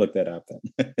 I'd have to look that up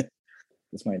then.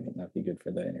 This might not be good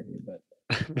for the interview,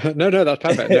 but no, that's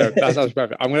perfect. No, that sounds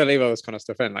perfect. I'm going to leave all this kind of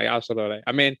stuff in, like absolutely.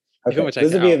 I mean, okay.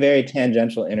 This would be a very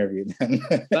tangential interview then.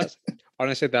 That's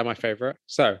honestly, they're my favorite.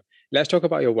 So let's talk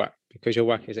about your work, because your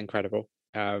work is incredible.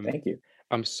 Thank you.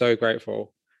 I'm so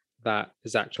grateful that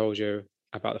Zach told you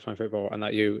about the fun football and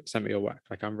that you sent me your work.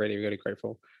 Like, I'm really, really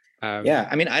grateful. Yeah,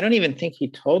 I mean, I don't even think he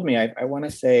told me. I want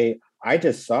to say I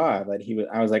just saw that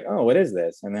I was like, oh, what is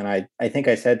this? And then I think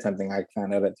I said something. I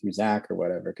found out it through Zach or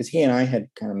whatever, because he and I had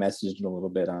kind of messaged a little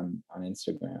bit on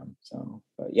Instagram. So,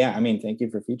 but yeah, I mean, thank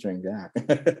you for featuring Zach.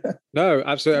 No,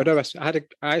 absolutely. No,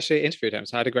 I actually interviewed him,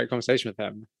 so I had a great conversation with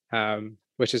him,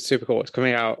 which is super cool. It's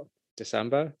coming out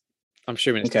December. I'm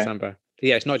assuming it's December.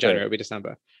 Yeah, it's not January. It'll be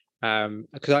December. And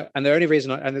the only reason,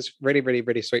 and it's really, really,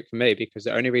 really sweet for me, because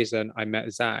the only reason I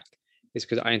met Zach is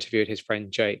because I interviewed his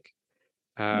friend Jake,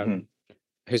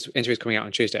 whose interview is coming out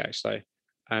on Tuesday actually,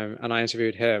 and I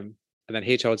interviewed him, and then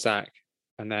he told Zach,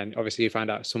 and then obviously you found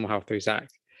out somehow through Zach.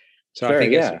 So sure, I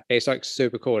think it's like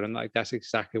super cool, and like that's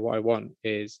exactly what I want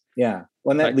is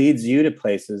when that leads you to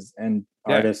places and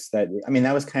artists that, I mean,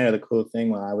 that was kind of the cool thing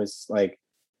when I was like,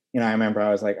 I remember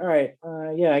I was like, all right,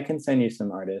 I can send you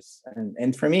some artists.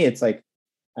 And for me, it's like,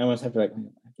 I almost have to like,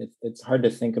 it's hard to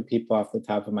think of people off the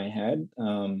top of my head.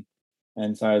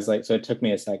 And so I was like, so it took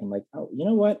me a second, like, oh, you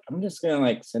know what? I'm just going to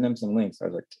like send him some links. I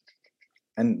was like,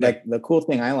 and like, the cool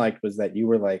thing I liked was that you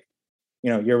were like,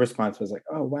 your response was like,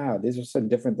 oh, wow, these are so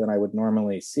different than I would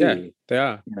normally see. Yeah, they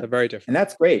are. They're very different. And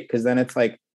that's great. Cause then it's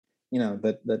like,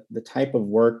 the type of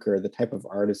work or the type of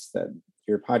artists that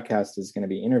your podcast is going to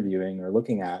be interviewing or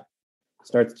looking at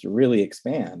starts to really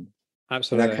expand.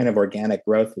 Absolutely. And that kind of organic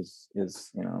growth is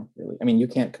really, I mean, you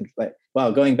can't control,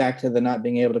 well, going back to the not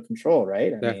being able to control,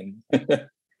 right? I mean,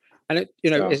 and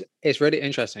it's really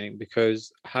interesting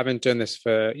because having done this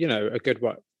for, a good,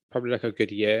 probably like a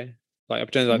good year, like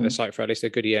I've done like the site for at least a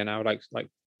good year now, like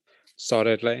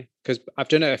solidly, because I've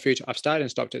done it I've started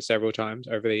and stopped it several times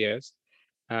over the years.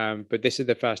 But this is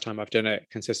the first time I've done it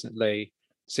consistently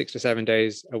 6 to 7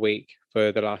 days a week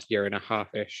for the last year and a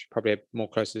half-ish, probably more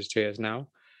closer to 2 years now.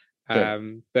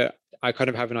 But I kind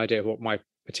of have an idea of what my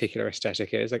particular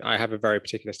aesthetic is. Like I have a very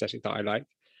particular aesthetic that I like.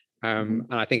 And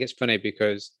I think it's funny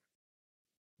because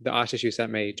the artists you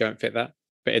sent me don't fit that,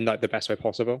 but in like the best way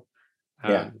possible.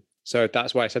 So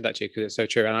that's why I said that to you, because it's so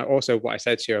true. And I also, what I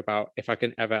said to you about if I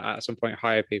can ever at some point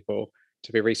hire people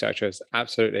to be researchers,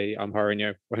 absolutely, I'm hiring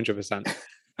you 100%.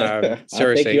 I'll take you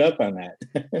Seriously. up on that.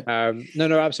 No,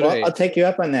 Well, absolutely. I'll take you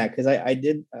up on that because I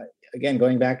did, again,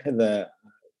 going back to the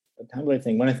Tumblr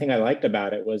thing, one thing I liked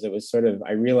about it was sort of,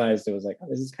 I realized it was like, oh,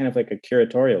 this is kind of like a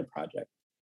curatorial project.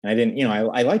 And I didn't,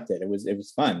 I liked it. It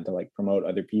was fun to like promote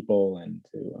other people and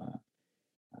to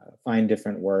find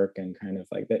different work and kind of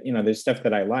like that. There's stuff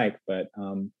that I like, but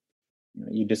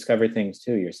you discover things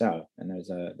too yourself, and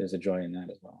there's a joy in that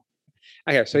as well.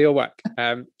 Okay, so your work.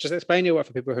 Just explain your work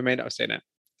for people who may not have seen it.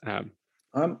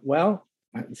 Well,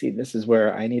 see, this is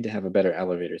where I need to have a better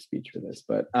elevator speech for this,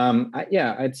 but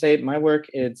yeah, I'd say my work,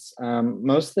 it's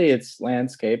mostly it's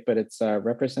landscape, but it's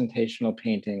representational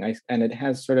painting, and it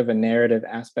has sort of a narrative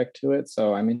aspect to it.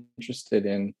 So I'm interested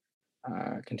in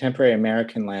contemporary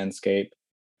American landscape.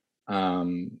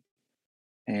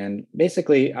 And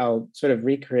basically, I'll sort of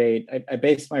recreate. I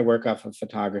base my work off of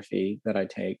photography that I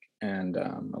take, and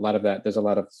a lot of that. There's a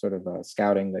lot of sort of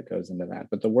scouting that goes into that.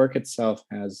 But the work itself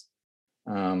has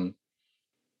um,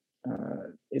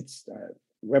 it's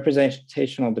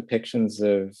representational depictions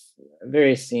of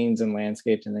various scenes and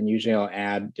landscapes, and then usually I'll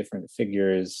add different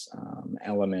figures,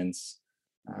 elements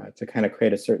to kind of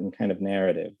create a certain kind of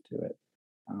narrative to it.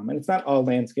 And it's not all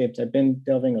landscapes. I've been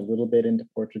delving a little bit into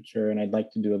portraiture, and I'd like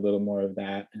to do a little more of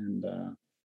that, and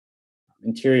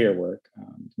interior work,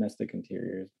 domestic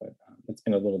interiors, but it's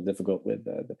been a little difficult with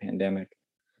the pandemic.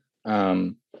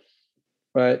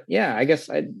 But yeah, I guess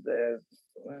I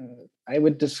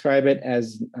would describe it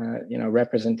as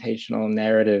representational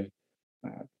narrative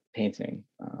painting.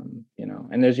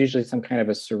 And there's usually some kind of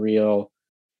a surreal,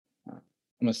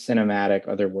 almost cinematic,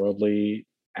 otherworldly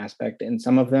aspect in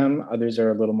some of them. Others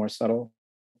are a little more subtle.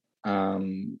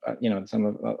 Some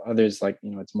of others, like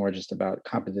it's more just about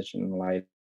composition and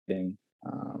lighting.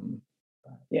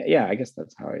 Yeah, I guess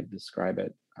that's how I describe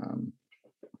it.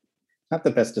 Not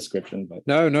the best description, but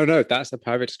No, that's the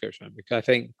perfect description, because I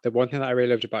think the one thing that I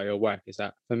really loved about your work is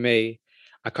that for me,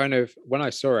 I kind of, when I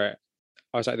saw it,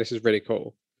 I was like, this is really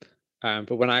cool.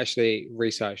 But when I actually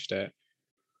researched it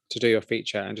to do your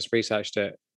feature and just researched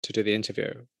it to do the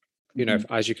interview,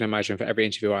 as you can imagine, for every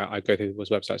interview, I go through people's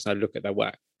websites and I look at their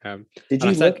work. Did and I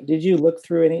you said, look? Did you look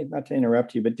through any? Not to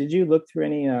interrupt you, but did you look through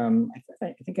any?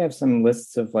 I think I have some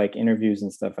lists of like interviews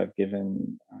and stuff I've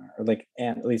given, or like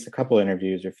at least a couple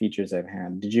interviews or features I've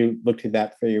had. Did you look through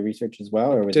that for your research as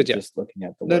well, or was did it yes. just looking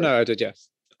at the No, work? no, I did, yes.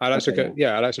 I like to Okay, go,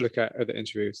 yeah, yeah, I like to look at other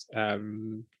interviews,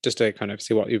 just to kind of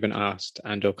see what you've been asked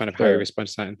and or kind of how you sure, respond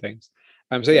to certain things.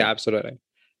 So yeah, sure, absolutely.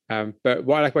 But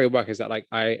what I like about your work is that like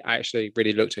I actually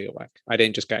really looked at your work. I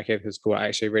didn't just get a kid to school. I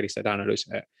actually really sat down and looked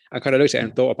at it. I kind of looked at it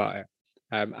and thought about it.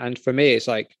 And for me, it's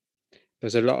like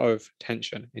there's a lot of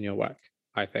tension in your work,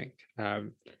 I think.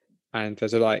 And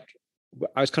there's I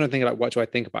was kind of thinking like, what do I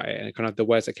think about it? And kind of the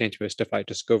words that came to me stuff like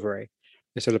discovery.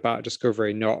 It's all about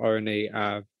discovery, not only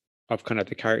of kind of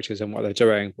the characters and what they're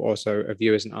doing, but also of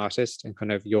you as an artist and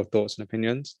kind of your thoughts and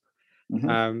opinions. hmm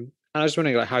And I was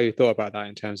wondering like how you thought about that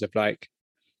in terms of like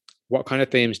what kind of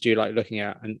themes do you like looking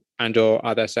at, and or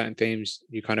are there certain themes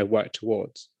you kind of work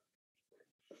towards?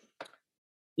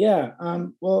 yeah.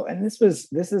 Well, and this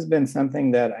has been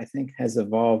something that I think has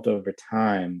evolved over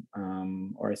time,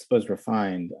 or I suppose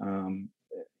refined.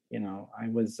 I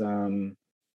was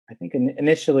I think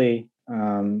initially,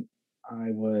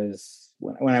 I was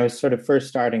when I was sort of first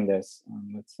starting this,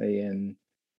 let's say in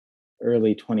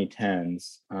early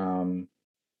 2010s.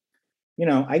 You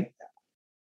know,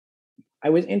 I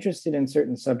was interested in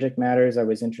certain subject matters. I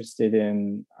was interested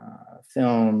in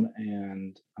film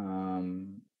and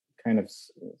kind of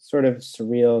sort of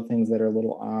surreal things that are a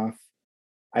little off.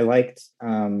 I liked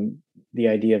the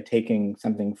idea of taking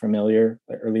something familiar,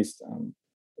 or at least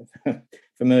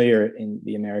familiar in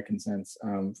the American sense,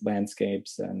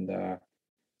 landscapes and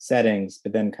settings,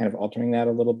 but then kind of altering that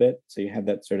a little bit. So you have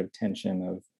that sort of tension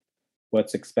of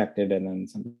what's expected and then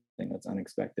something that's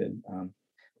unexpected.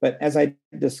 But as I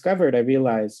discovered, I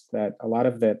realized that a lot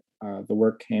of the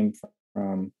work came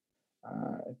from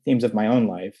themes of my own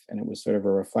life, and it was sort of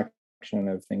a reflection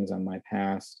of things on my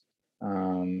past.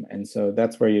 And so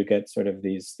that's where you get sort of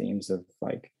these themes of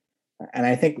like, and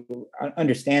I think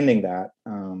understanding that,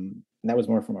 that was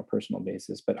more from a personal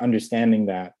basis, but understanding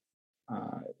that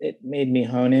it made me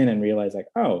hone in and realize like,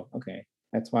 oh, okay,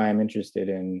 that's why I'm interested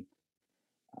in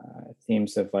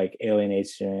themes of like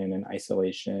alienation and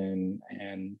isolation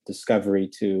and discovery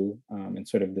too, and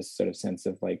sort of this sort of sense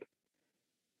of like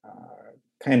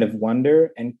kind of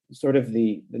wonder and sort of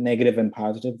the negative and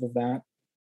positive of that.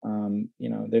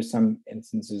 There's some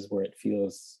instances where it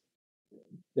feels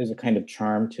there's a kind of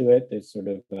charm to it. There's sort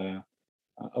of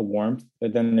a warmth,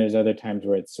 but then there's other times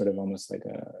where it's sort of almost like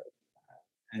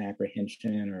an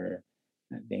apprehension or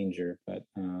a danger. But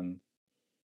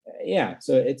yeah,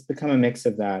 so it's become a mix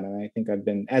of that, and I think I've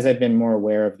been more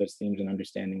aware of those themes and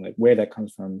understanding like where that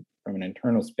comes from an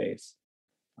internal space.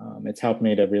 It's helped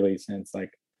me to really sense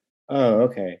like, oh,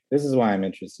 okay, this is why I'm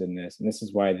interested in this, and this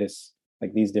is why this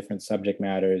like these different subject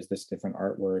matters, this different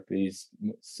artwork, these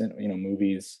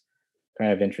movies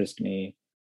kind of interest me,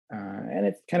 and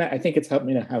it's kind of I think it's helped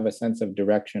me to have a sense of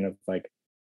direction of like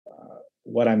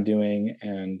what I'm doing,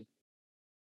 and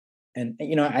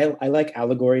I like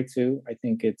allegory too. I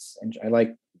think I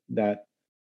like that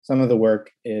some of the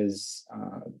work is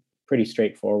pretty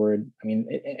straightforward. I mean,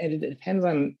 it depends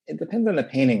on the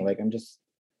painting. Like I'm just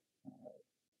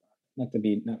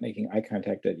not making eye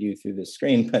contact at you through the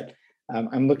screen, but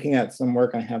I'm looking at some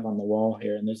work I have on the wall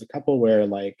here, and there's a couple where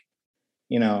like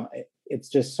it's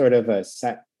just sort of a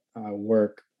set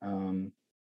work.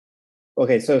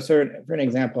 Okay, so for an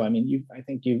example, I mean, I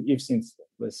think you've seen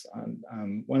this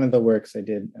on one of the works I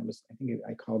did. I think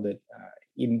I called it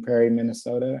Eden Prairie,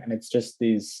 Minnesota, and it's just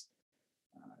these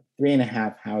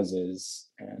 3.5 houses,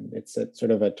 and it's a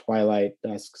sort of a twilight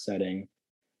dusk setting,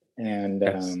 and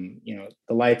Yes.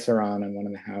 the lights are on in one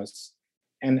of the house,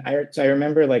 and I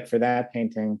remember like for that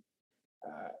painting,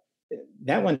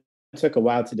 that one took a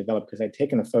while to develop because I'd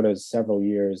taken the photos several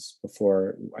years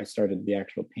before I started the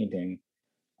actual painting.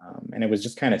 And it was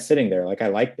just kind of sitting there. Like I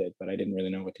liked it, but I didn't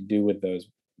really know what to do with the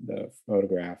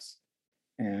photographs.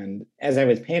 And as I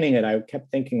was painting it, I kept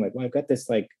thinking like, well, I've got this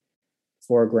like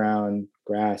foreground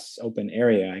grass open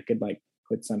area. I could like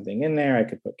put something in there. I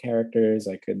could put characters.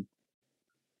 I could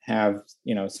have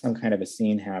some kind of a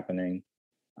scene happening.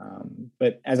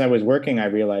 But as I was working, I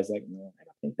realized like, no, I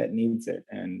don't think that needs it.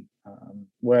 And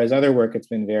whereas other work, it's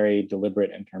been very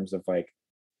deliberate in terms of like,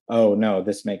 oh no,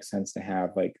 this makes sense to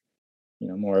have like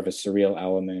more of a surreal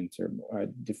element or a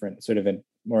different sort of a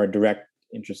more direct,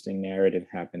 interesting narrative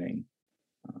happening.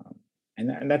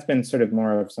 And that's been sort of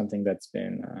more of something that's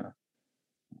been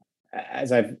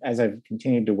as I've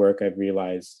continued to work, I've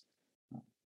realized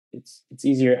it's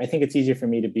easier. I think it's easier for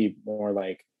me to be more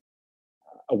like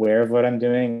aware of what I'm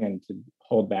doing and to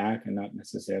hold back and not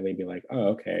necessarily be like, oh,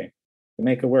 okay, to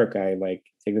make it work, I like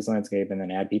take this landscape and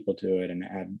then add people to it and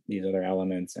add these other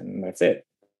elements and that's it.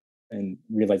 And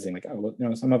realizing like, oh,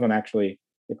 well, some of them actually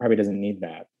it probably doesn't need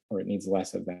that, or it needs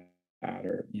less of that,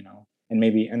 or and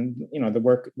maybe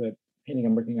the painting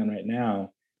I'm working on right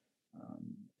now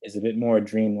is a bit more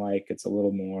dreamlike. It's a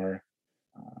little more.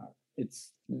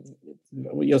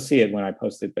 You'll see it when I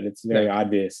post it, but it's very Yeah.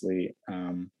 obviously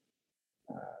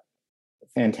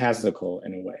fantastical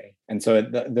in a way, and so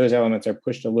those elements are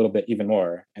pushed a little bit even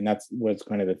more, and that's what's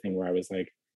kind of the thing where I was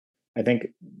like, I think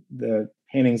the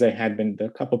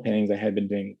couple paintings I had been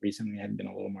doing recently had been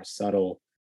a little more subtle,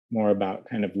 more about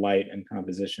kind of light and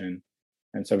composition.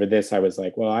 And so for this, I was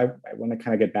like, well, I want to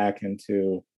kind of get back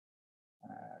into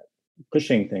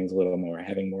pushing things a little more,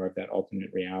 having more of that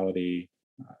alternate reality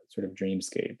sort of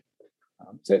dreamscape.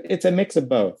 So it's a mix of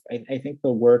both. I think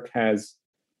the work has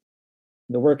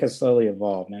slowly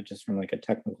evolved, not just from like a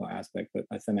technical aspect, but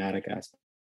a thematic aspect.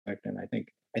 And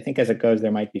I think as it goes,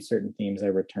 there might be certain themes I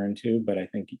return to, but I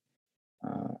think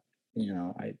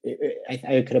I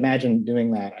could imagine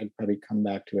doing that. I'd probably come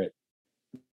back to it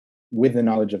with the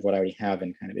knowledge of what I already have,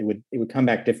 and kind of it would come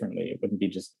back differently. It wouldn't be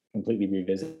just completely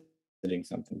revisiting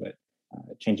something, but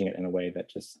changing it in a way that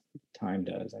just time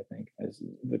does. I think as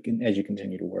you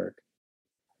continue to work.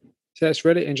 So it's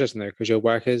really interesting though, because your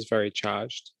work is very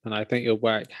charged, and I think your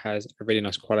work has a really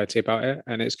nice quality about it,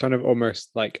 and it's kind of almost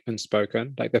like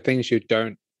unspoken. Like the things you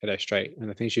don't illustrate and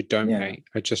the things you don't Yeah. paint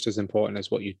are just as important as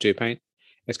what you do paint.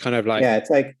 It's kind of like Yeah, it's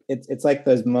like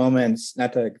those moments,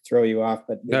 not to throw you off,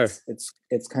 but no,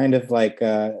 it's kind of like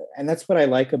and that's what I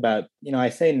like about, I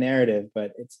say narrative,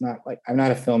 but it's not like I'm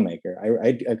not a filmmaker.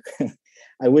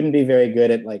 I wouldn't be very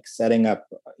good at like setting up,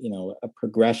 a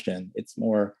progression. It's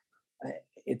more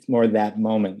that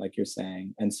moment, like you're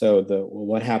saying. And so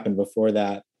what happened before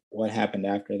that, what happened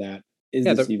after that, is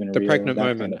yeah, this even the real? pregnant That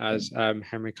kind moment, of as thing.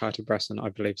 Henry Carter Bresson, I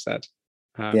believe, said.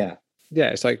 Um, Yeah, yeah,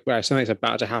 it's like where something's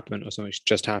about to happen or something's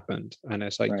just happened, and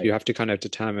it's like you right. have to kind of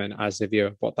determine as the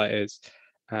viewer what that is.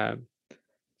 Um,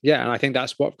 yeah, and I think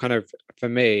that's what kind of for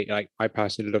me, like I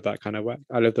personally love that kind of work.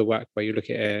 I love the work where you look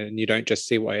at it and you don't just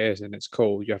see what it is and it's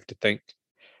cool. You have to think.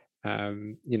 Yeah,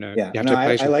 You have no, to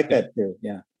place I your like yeah, that too.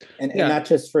 Yeah, and yeah, not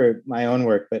just for my own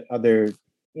work, but other,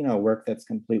 work that's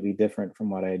completely different from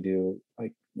what I do,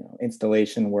 like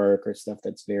installation work or stuff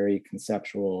that's very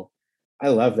conceptual. I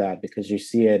love that because you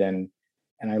see it, and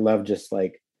I love just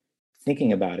like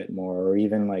thinking about it more, or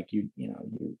even like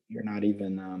you're not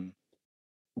even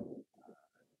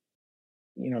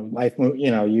you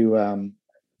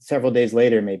several days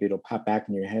later maybe it'll pop back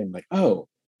in your head and like, oh,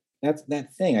 that's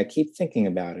that thing. I keep thinking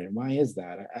about it. Why is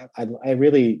that? I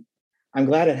really, I'm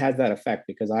glad it has that effect,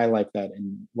 because I like that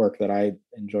in work that I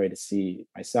enjoy to see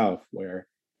myself, where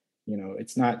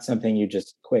it's not something you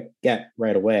just quick get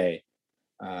right away.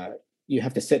 uh, you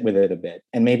have to sit with it a bit,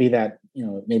 and maybe that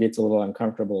maybe it's a little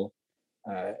uncomfortable.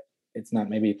 uh, it's not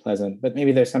maybe pleasant, but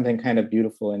maybe there's something kind of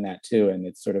beautiful in that too, and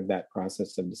it's sort of that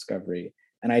process of discovery.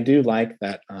 And I do like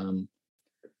that.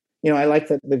 I like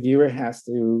that the viewer has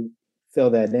to fill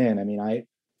that in. I mean,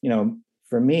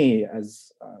 for me,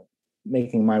 as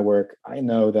making my work, I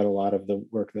know that a lot of the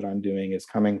work that I'm doing is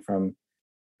coming from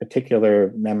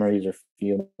particular memories or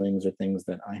feelings or things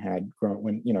that I had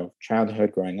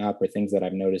childhood growing up, or things that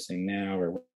I'm noticing now,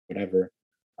 or whatever.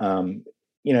 Um,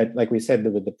 like we said,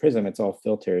 with the prism, it's all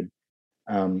filtered.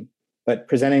 Um, but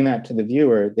presenting that to the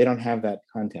viewer, they don't have that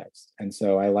context. And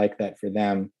so I like that for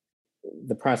them,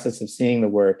 the process of seeing the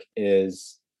work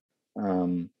is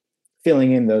um,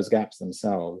 filling in those gaps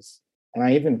themselves. And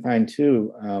I even find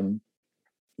too,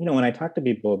 when I talk to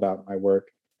people about my work,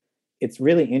 it's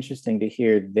really interesting to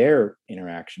hear their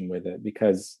interaction with it,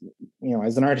 because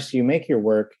as an artist, you make your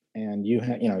work, and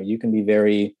you can be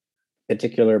very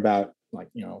particular about, like,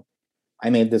 I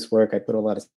made this work, I put a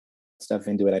lot of stuff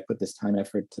into it, I put this time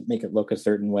effort to make it look a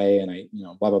certain way, and I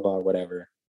blah blah blah whatever.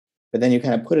 But then you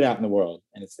kind of put it out in the world,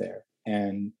 and it's there,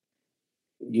 and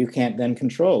you can't then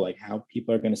control like how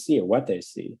people are going to see it, what they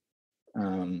see.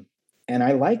 um, and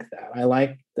I like that. I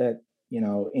like that,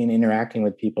 in interacting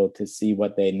with people, to see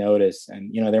what they notice.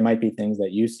 And there might be things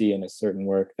that you see in a certain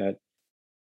work that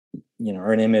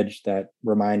or an image that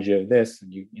reminds you of this,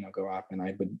 and you go off, and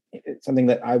it's something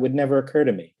that I would never occur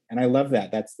to me. And I love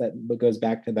that. That goes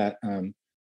back to that,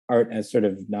 art as sort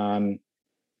of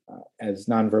as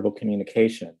nonverbal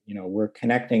communication. We're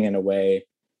connecting in a way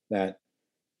that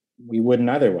we wouldn't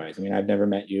otherwise. I mean, I've never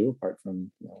met you apart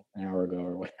from an hour ago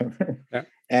or whatever, Yeah.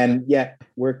 and yet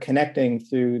we're connecting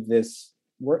through this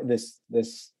work,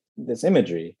 this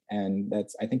imagery, and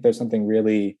I think there's something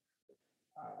really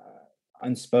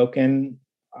unspoken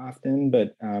often,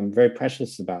 but very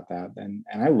precious about that, and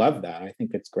I love that. I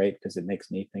think it's great because it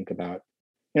makes me think about,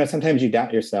 sometimes you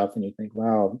doubt yourself and you think,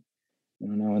 well,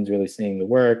 no one's really seeing the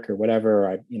work or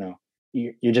whatever.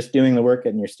 You're just doing the work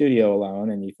in your studio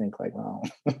alone, and you think like, well,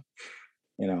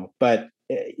 but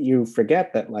you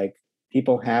forget that like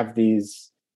people have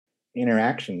these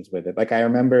interactions with it. Like I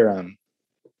remember,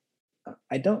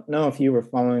 I don't know if you were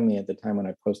following me at the time when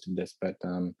I posted this, but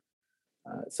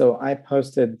so I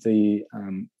posted the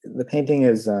painting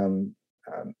is um,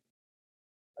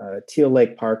 Teal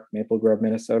Lake Park, Maple Grove,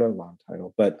 Minnesota. Long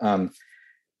title, but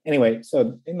anyway,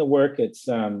 so in the work, it's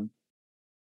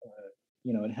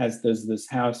it has this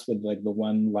house with like the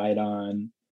one light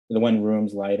on, the one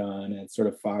room's light on, and it's sort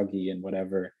of foggy and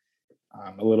whatever,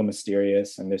 a little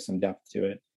mysterious, and there's some depth to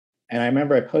it. And I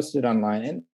remember I posted it online,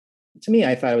 and to me,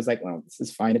 I thought, I was like, well, this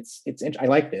is fine. I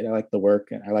liked it. I liked the work,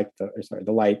 and I liked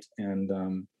the light, and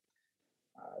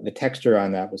the texture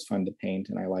on that was fun to paint,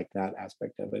 and I liked that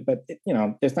aspect of it. But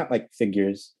there's not like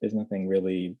figures. There's nothing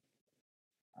really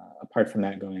apart from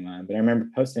that going on. But I remember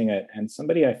posting it, and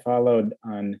somebody I followed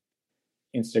on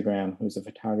Instagram, who's a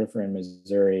photographer in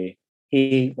Missouri,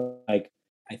 he like,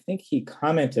 I think he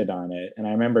commented on it, and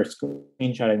I remember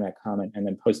screenshotting that comment and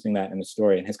then posting that in the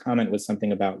story. And his comment was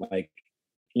something about like,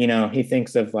 he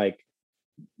thinks of like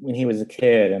when he was a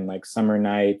kid and like summer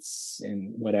nights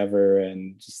and whatever,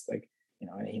 and just like,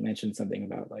 and he mentioned something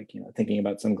about like, thinking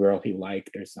about some girl he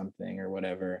liked or something or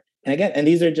whatever. And again, and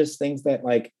these are just things that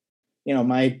like,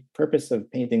 my purpose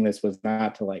of painting this was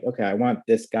not to like, okay, I want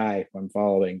this guy who I'm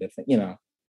following to think, but Yeah,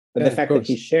 the of fact that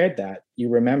he course. shared that, you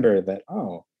remember that,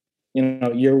 oh,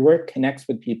 your work connects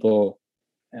with people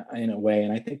in a way.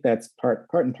 And I think that's part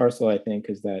and parcel, I think,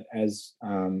 is that as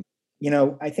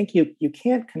I think you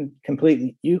can't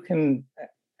completely, you can,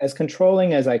 as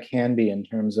controlling as I can be in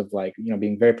terms of like,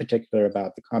 being very particular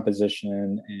about the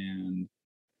composition and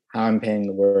how I'm painting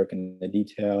the work and the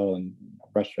detail and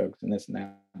brushstrokes and this and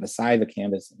that, and the size of the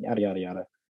canvas, and yada yada yada.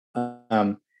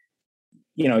 Um,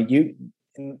 you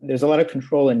there's a lot of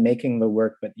control in making the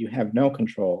work, but you have no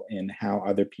control in how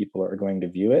other people are going to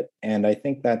view it. And I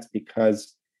think that's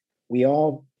because we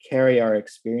all carry our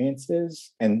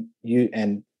experiences, and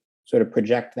sort of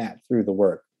project that through the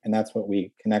work, and that's what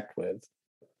we connect with.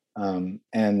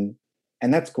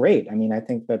 And that's great. I mean, I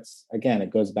think that's, again, it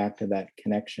goes back to that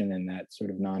connection and that sort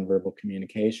of nonverbal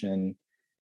communication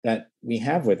that we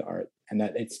have with art. and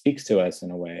that it speaks to us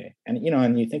in a way. And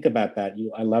and you think about that,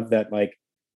 I love that, like,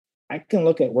 I can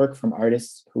look at work from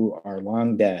artists who are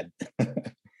long dead,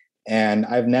 and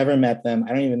I've never met them.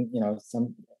 I don't even,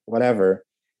 some whatever,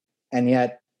 and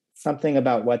yet something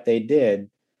about what they did,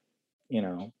 you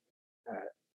know,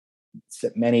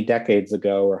 many decades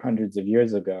ago or hundreds of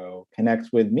years ago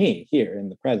connects with me here in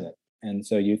the present. And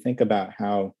so you think about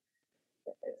how,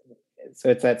 so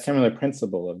it's that similar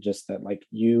principle of just that, like,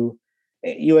 you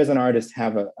as an artist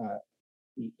have at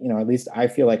least I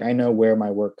feel like I know where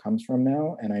my work comes from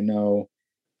now, and I know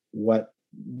what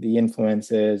the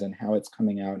influence is and how it's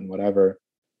coming out and whatever,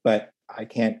 but I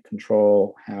can't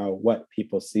control what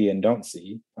people see and don't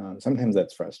see. Sometimes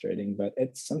that's frustrating, but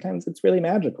sometimes it's really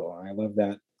magical, and I love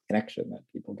that connection that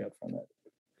people get from it.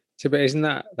 So, but isn't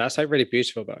that's like really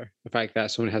beautiful though? The fact that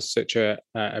someone has such a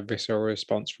visceral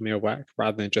response from your work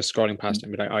rather than just scrolling past it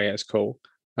and be like, "Oh yeah, it's cool."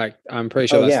 Like, I'm pretty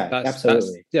sure Oh yeah,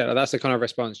 absolutely. that's the kind of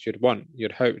response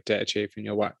you'd hope to achieve in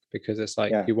your work, because it's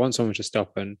like Yeah. you want someone to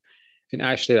stop and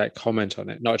actually like comment on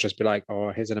it, not just be like,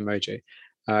 "Oh, here's an emoji."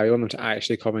 You want them to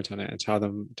actually comment on it and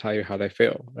tell you how they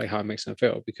feel, like how it makes them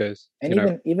feel, because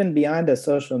And even beyond a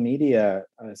social media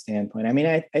standpoint, I mean,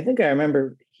 I think I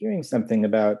remember hearing something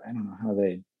about, I don't know how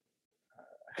they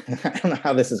I don't know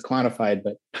how this is quantified,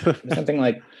 but something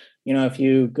like, if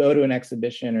you go to an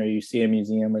exhibition or you see a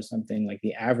museum or something, like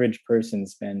the average person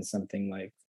spends something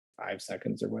like 5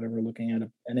 seconds or whatever looking at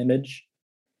an image,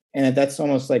 and that's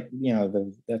almost like,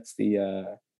 that's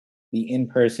the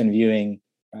in-person viewing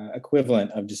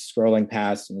equivalent of just scrolling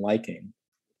past and liking,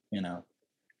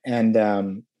 and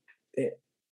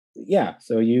yeah.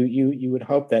 So you would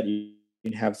hope that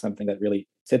you'd have something that really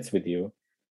sits with you.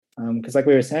 Because like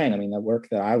we were saying, I mean, the work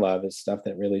that I love is stuff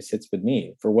that really sits with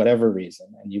me for whatever reason.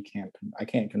 And I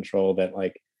can't control that,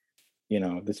 like,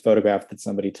 this photograph that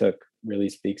somebody took really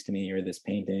speaks to me, or this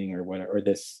painting or whatever, or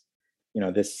this,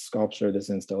 this sculpture,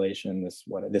 this installation,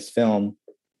 this film.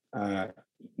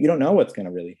 You don't know what's going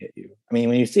to really hit you. I mean,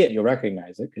 when you see it, you'll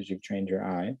recognize it because you've trained your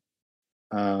eye.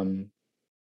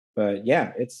 But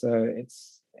yeah,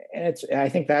 I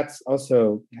think that's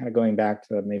also kind of going back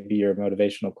to maybe your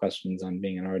motivational questions on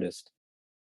being an artist.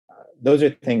 Those are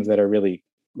things that are really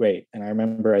great. And I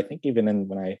remember, I think even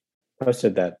when I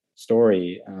posted that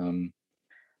story,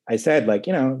 I said, like,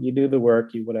 you do the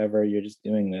work, you whatever, you're just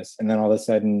doing this. And then all of a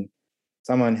sudden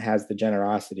someone has the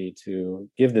generosity to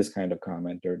give this kind of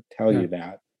comment or tell you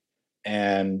that.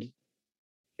 And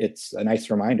it's a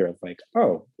nice reminder of, like,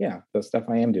 oh yeah, the stuff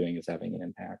I am doing is having an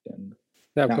impact. And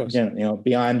yeah, of course.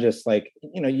 Beyond just like,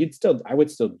 I would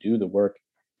still do the work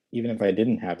even if I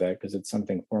didn't have that, because it's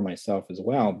something for myself as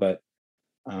well. But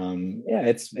yeah,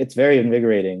 it's very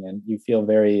invigorating, and you feel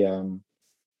very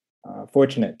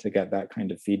fortunate to get that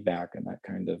kind of feedback and that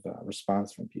kind of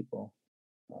response from people.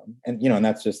 And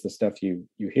that's just the stuff you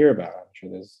hear about. I'm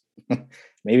sure there's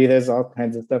maybe there's all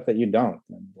kinds of stuff that you don't.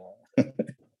 And,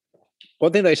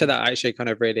 one thing that you said that actually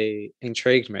kind of really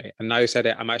intrigued me, and now you said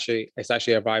it, it's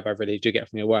actually a vibe I really do get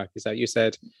from your work, is that you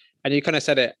said, and you kind of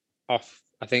said it off,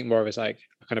 I think more of as like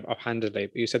kind of offhandedly,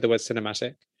 but you said the word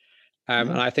cinematic.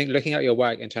 And I think looking at your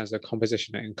work in terms of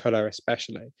composition and color,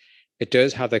 especially, it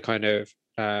does have the kind of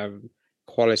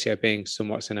quality of being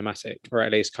somewhat cinematic, or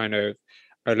at least kind of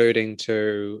alluding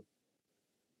to,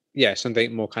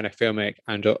 something more kind of filmic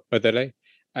and otherly.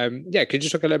 Could you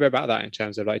talk a little bit about that in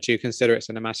terms of, like, do you consider it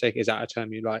cinematic? Is that a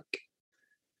term you like?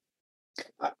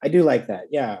 I do like that.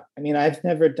 Yeah. I mean, I've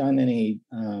never done any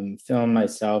film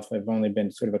myself. I've only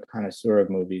been sort of a connoisseur of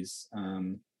movies.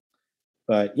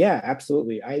 But yeah,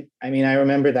 absolutely. I mean, I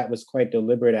remember that was quite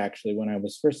deliberate, actually. When I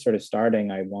was first sort of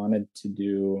starting, I wanted to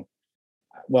do,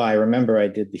 well, I remember I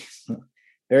did these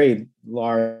very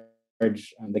large,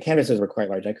 the canvases were quite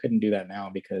large. I couldn't do that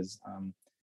now because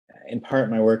in part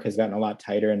my work has gotten a lot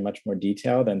tighter and much more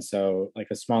detailed. And so, like,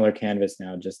 a smaller canvas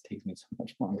now just takes me so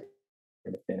much longer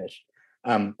to finish.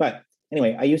 But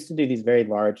anyway, I used to do these very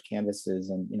large canvases,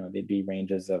 and they'd be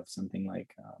ranges of something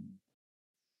like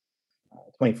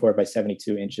 24 by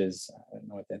 72 inches. I don't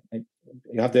know what that.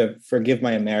 You have to forgive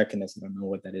my Americanness. I don't know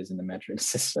what that is in the metric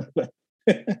system. But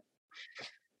I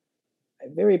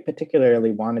very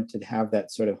particularly wanted to have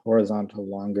that sort of horizontal,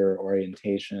 longer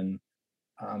orientation.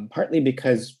 Partly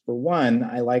because, for one,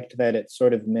 I liked that it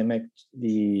sort of mimicked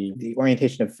the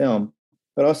orientation of film,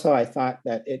 but also I thought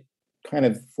that it kind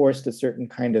of forced a certain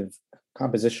kind of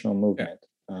compositional movement,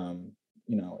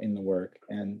 in the work.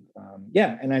 And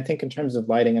and I think in terms of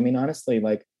lighting, I mean, honestly,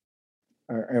 like,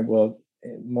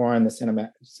 more on the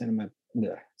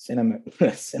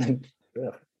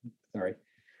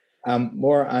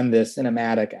more on the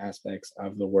cinematic aspects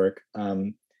of the work.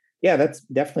 Yeah, that's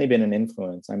definitely been an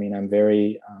influence. I mean, I'm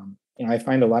very, I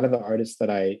find a lot of the artists that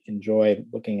I enjoy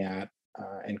looking at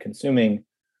and consuming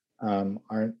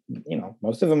aren't,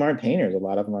 most of them aren't painters. A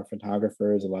lot of them are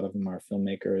photographers. A lot of them are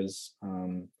filmmakers.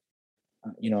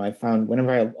 I found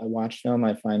whenever I watch film,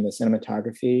 I find the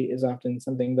cinematography is often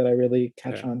something that I really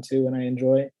catch Yeah. on to and I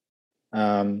enjoy.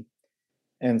 Um,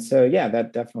 and so, yeah,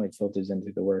 that definitely filters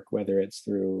into the work, whether it's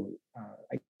through,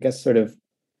 I guess, sort of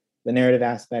the narrative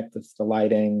aspect, it's the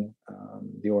lighting,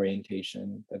 the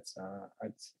orientation. It's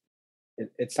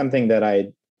something that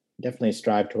I definitely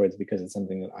strive towards because it's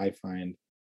something that I find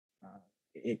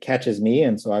it catches me,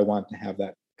 and so I want to have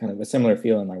that kind of a similar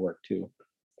feel in my work too.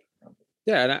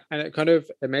 Yeah, and it kind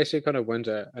of it makes you kind of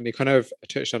wonder, and you kind of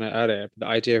touched on it earlier, the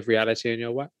idea of reality in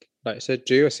your work. Like, so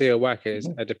do you see your work as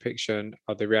Mhm. a depiction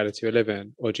of the reality we live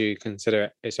in, or do you consider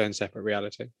it its own separate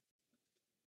reality?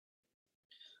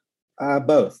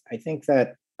 Both. I think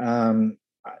that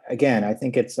again, I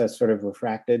think it's a sort of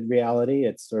refracted reality.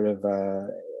 It's sort of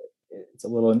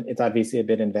it's obviously a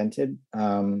bit invented.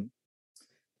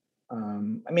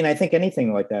 I mean, I think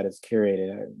anything like that is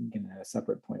curated. I can have a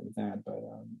separate point with that,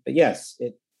 but yes,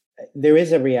 there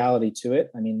is a reality to it.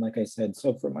 I mean, like I said,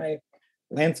 so for my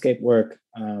landscape work,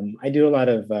 I do a lot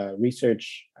of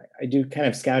research. I do kind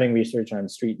of scouting research on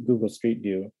Google Street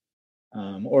View,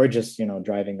 or just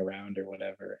driving around or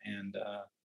whatever. And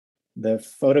the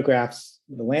photographs,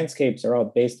 the landscapes are all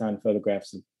based on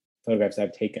photographs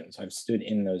I've taken. So I've stood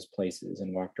in those places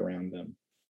and walked around them.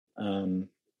 Um,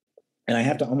 and I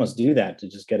have to almost do that to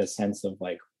just get a sense of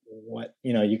like what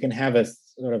you can have a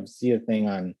sort of see a thing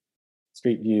on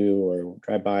Street View or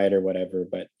drive by it or whatever,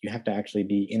 but you have to actually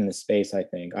be in the space. I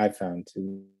think I've found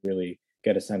to really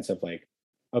get a sense of like,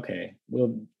 okay,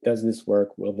 does this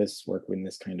work? Will this work in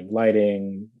this kind of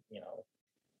lighting?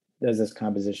 Does this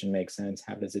composition make sense?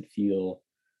 How does it feel?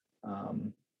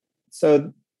 Um,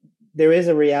 so there is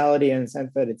a reality in the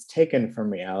sense that it's taken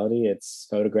from reality. It's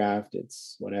photographed.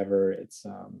 It's whatever.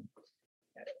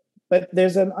 But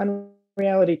there's an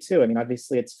unreality too. I mean,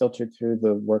 obviously, it's filtered through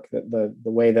the work that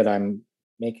the way that I'm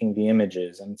making the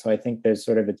images, and so I think there's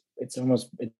sort of it's almost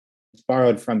it's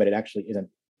borrowed from, but it actually isn't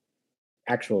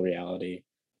actual reality.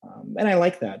 And I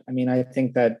like that. I mean, I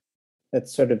think that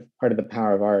that's sort of part of the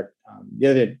power of art. The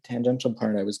other tangential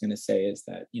part I was going to say is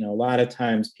that a lot of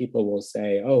times people will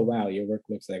say, "Oh, wow, your work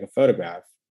looks like a photograph,"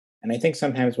 and I think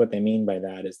sometimes what they mean by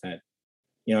that is that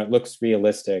it looks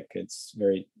realistic, it's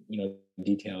very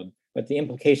detailed, but the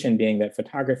implication being that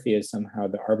photography is somehow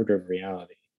the arbiter of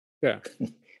reality, Yeah,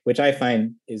 which I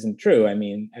find isn't true. I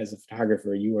mean, as a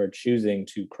photographer, you are choosing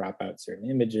to crop out certain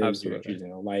images, you're absolutely.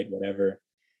 choosing a light, whatever,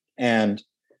 and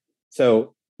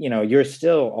so, you're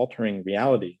still altering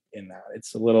reality in that.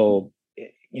 It's a little,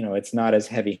 it's not as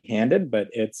heavy handed, but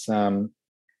uh,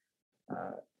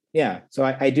 yeah. So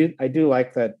I do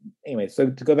like that. Anyway,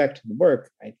 so to go back to the work,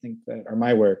 I think that, or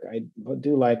my work, I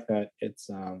do like that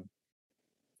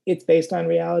it's based on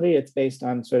reality. It's based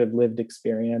on sort of lived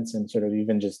experience and sort of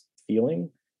even just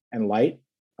feeling and light.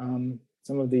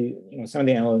 Some of the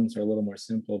elements are a little more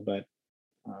simple, but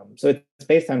so it's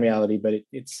based on reality, but it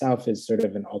itself is sort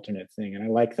of an alternate thing, and I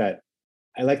like that.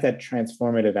 I like that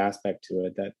transformative aspect to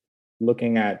it. That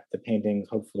looking at the paintings,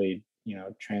 hopefully,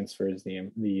 transfers the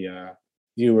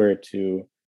viewer to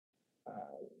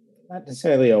not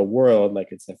necessarily a world like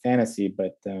it's a fantasy,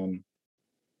 but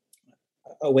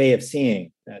a way of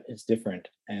seeing that is different.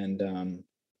 And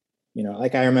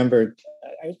like I remember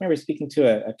speaking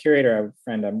to a curator, a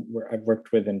friend I've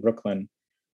worked with in Brooklyn,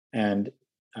 and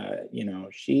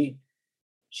she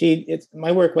it's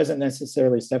my work wasn't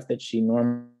necessarily stuff that she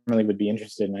normally would be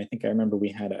interested in. I think I remember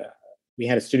we had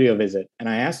a studio visit, and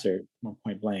I asked her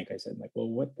point blank. I said, like,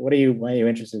 well, why are you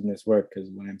interested in this work? Because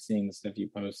when I'm seeing the stuff you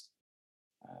post,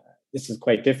 this is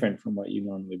quite different from what you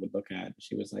normally would look at.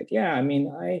 She was like, yeah, I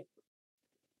mean, I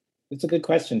it's a good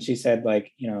question. She said,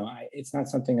 like, it's not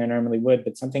something I normally would,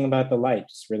 but something about the light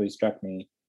just really struck me.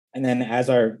 And then as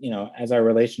our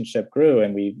relationship grew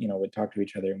and we, would talk to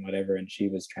each other and whatever, and she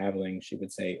was traveling, she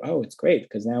would say, oh, it's great.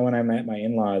 Because now when I'm at my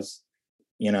in-laws,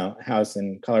 house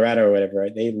in Colorado or whatever,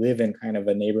 they live in kind of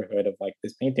a neighborhood of like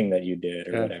this painting that you did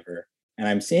or Yeah, whatever. And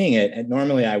I'm seeing it. And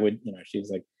normally I would, she was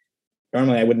like,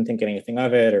 normally I wouldn't think anything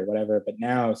of it or whatever, but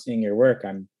now seeing your work,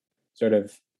 I'm sort of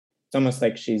it's almost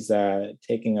like she's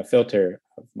taking a filter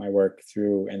of my work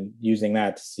through and using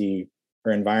that to see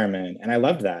her environment. And I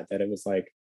loved that it was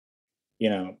like,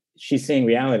 she's seeing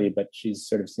reality, but she's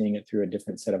sort of seeing it through a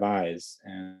different set of eyes.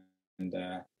 And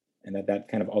that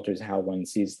kind of alters how one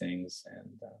sees things.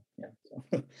 And yeah,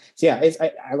 so yeah,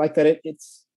 I like that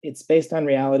it's based on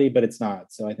reality, but it's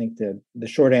not. So I think the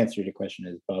short answer to your question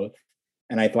is both.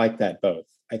 And I like that both.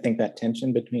 I think that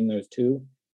tension between those two,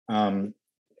 um,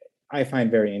 I find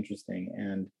very interesting.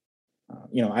 And,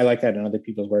 I like that in other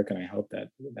people's work, and I hope that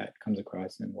that comes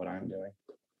across in what I'm doing.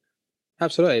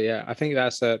 Absolutely, yeah. I think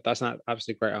that's an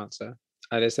absolutely great answer.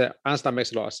 And it's a answer that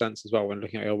makes a lot of sense as well when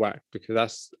looking at your work,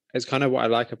 because it's kind of what I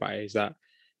like about it, is that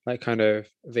like kind of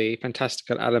the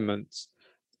fantastical elements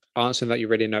aren't something that you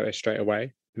really notice straight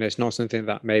away. And it's not something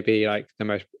that maybe like it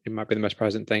might be the most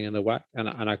present thing in the work. And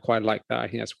I quite like that. I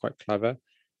think that's quite clever,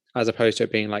 as opposed to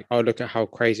it being like, oh, look at how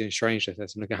crazy and strange this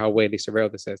is, and look at how weirdly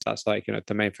surreal this is. That's like,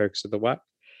 the main focus of the work.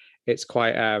 It's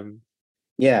quite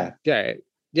Yeah. yeah,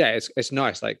 yeah, it's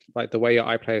nice, like the way your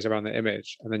eye plays around the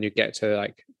image, and then you get to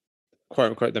like quote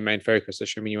unquote the main focus,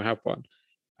 assuming you have one.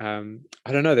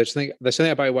 I don't know. There's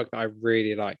something about your work that I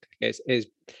really like. Is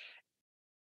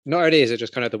not only is it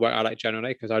just kind of the work I like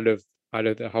generally, because I love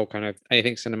the whole kind of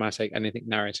anything cinematic, anything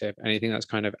narrative, anything that's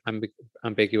kind of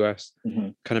ambiguous,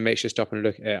 Mhm. kind of makes you stop and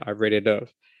look at it. I really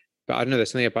love. But I don't know.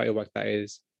 There's something about your work that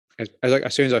like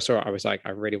as soon as I saw it, I was like,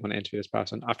 I really want to interview this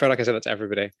person. I feel like I said that to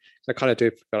everybody. So I kind of do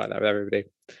feel like that with everybody.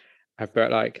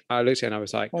 But like I looked at it and I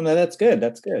was Well, no, that's good.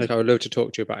 That's good. like I would love to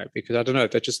talk to you about it, because I don't know,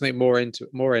 there's just something more in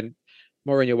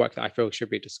your work that I feel should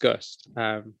be discussed.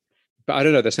 But I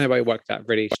don't know, there's something about your work that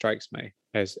really strikes me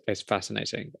as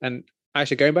fascinating. And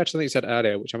actually, going back to something you said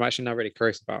earlier, which I'm actually now really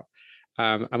curious about,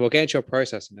 and we'll get into your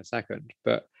process in a second.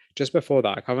 But just before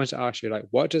that, I wanted to ask you, like,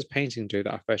 what does painting do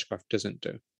that a photograph doesn't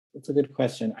do? It's a good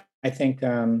question. I think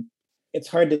it's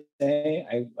hard to say.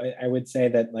 I would say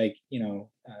that, like,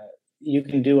 you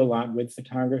can do a lot with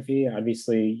photography.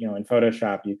 Obviously, in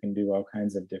Photoshop you can do all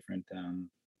kinds of different. And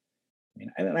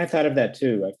I thought of that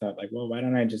too. I thought, like, well, why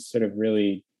don't I just sort of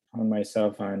really hone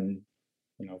myself on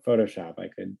Photoshop? I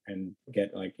could and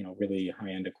get, like, really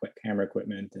high end camera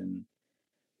equipment. And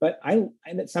but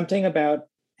and it's something about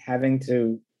having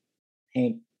to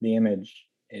paint the image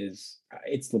is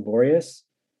it's laborious,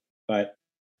 but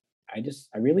I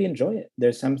really enjoy it.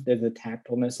 There's a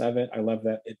tactfulness of it. I love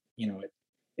that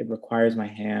it requires my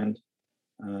hand.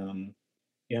 Um,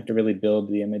 you have to really build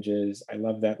the images. I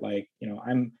love that, like,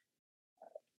 I'm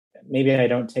maybe I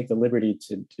don't take the liberty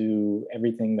to do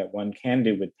everything that one can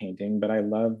do with painting, but I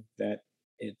love that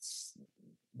it's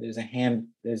there's a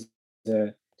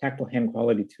tactile hand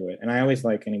quality to it. And I always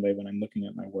like, anyway, when I'm looking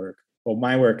at my work, well,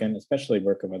 my work, and especially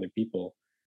work of other people,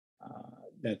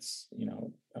 that's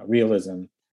realism.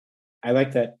 I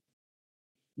like that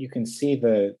you can see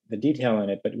the detail in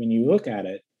it, but when you look at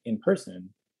it in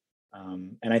person,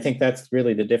 and I think that's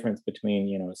really the difference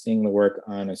between seeing the work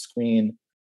on a screen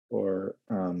or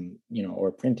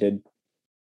or printed,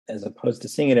 as opposed to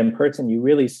seeing it in person. You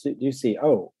really do see,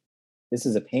 oh, this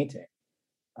is a painting.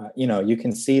 You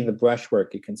can see the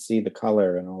brushwork, you can see the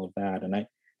color and all of that,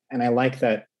 and I like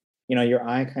that. Your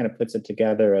eye kind of puts it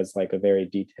together as like a very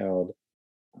detailed,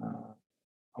 uh,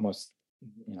 almost,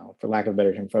 for lack of a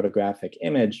better term, photographic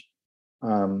image.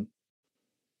 Um,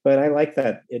 but I like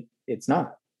that it's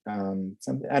not. I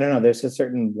don't know. There's a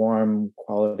certain warm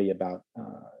quality about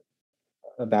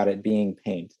it being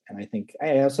paint, and I think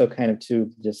I also kind of too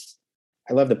just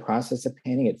I love the process of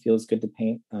painting. It feels good to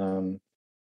paint.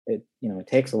 It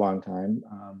takes a long time,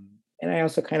 and I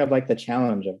also kind of like the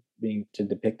challenge of being to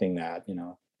depicting that.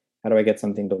 How do I get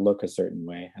something to look a certain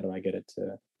way? How do I get it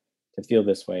to feel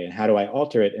this way, and how do I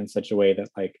alter it in such a way that,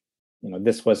 like,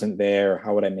 this wasn't there?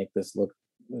 How would I make this look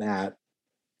that?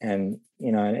 And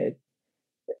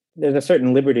there's a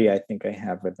certain liberty I think I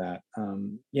have with that.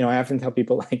 I often tell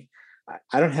people, like,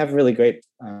 I don't have really great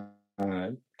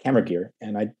camera gear,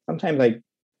 and I sometimes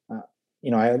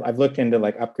I've looked into,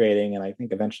 like, upgrading, and I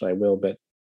think eventually I will. But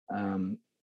um,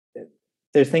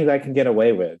 there's things I can get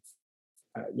away with.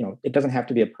 It doesn't have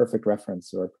to be a perfect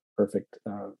reference or perfect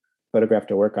photograph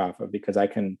to work off of, because I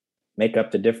can make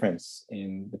up the difference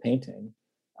in the painting.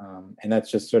 And that's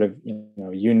just sort of,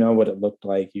 what it looked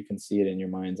like. You can see it in your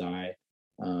mind's eye.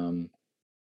 Um,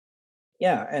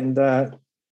 yeah, and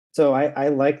so I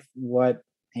like what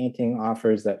painting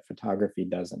offers that photography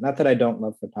doesn't. Not that I don't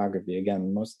love photography.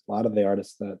 Again, a lot of the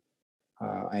artists that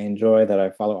I enjoy, that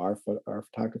I follow, are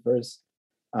photographers.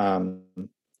 Um,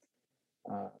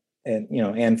 uh,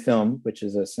 and film, which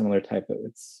is a similar type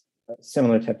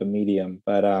of medium.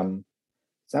 But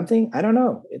something, I don't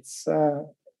know. It's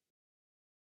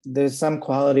There's some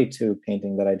quality to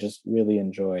painting that I just really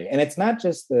enjoy, and it's not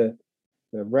just the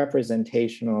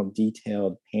representational,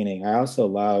 detailed painting. I also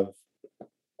love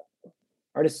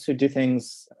painters who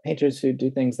do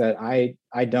things that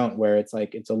I don't, where it's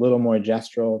like it's a little more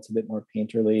gestural, it's a bit more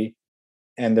painterly,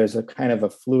 and there's a kind of a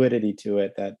fluidity to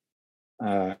it that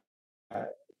uh,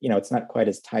 it's not quite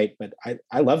as tight, but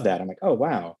I love that. I'm like, oh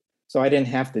wow. so I didn't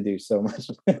have to do so much.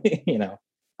 You know,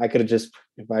 I could have just,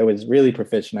 if I was really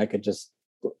proficient, I could just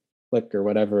click or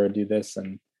whatever, or do this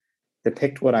and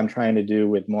depict what I'm trying to do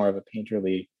with more of a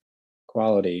painterly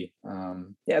quality.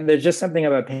 Yeah, there's just something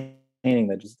about painting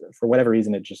that just, for whatever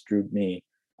reason, it just drew me,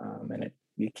 and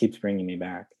it keeps bringing me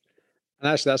back. And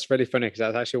actually, that's really funny because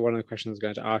that's actually one of the questions I was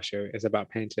going to ask you is about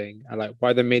painting and like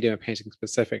why the medium of painting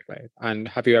specifically. And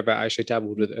have you ever actually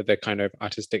dabbled with other kind of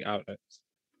artistic outlets?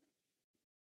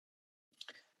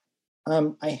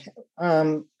 I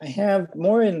have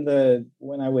more in the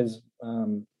when I was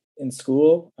in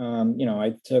school. You know,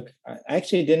 I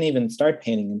actually didn't even start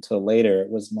painting until later. It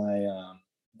was my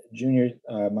junior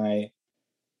my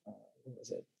what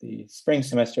was it, the spring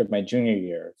semester of my junior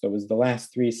year. So it was the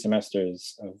last 3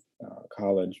 semesters of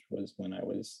college was when I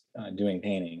was doing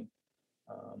painting.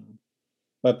 Um,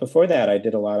 but before that, I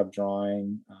did a lot of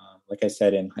drawing. Like I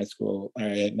said, in high school,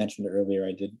 I mentioned earlier,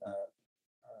 I did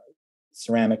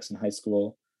ceramics in high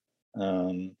school.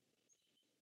 Um,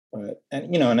 but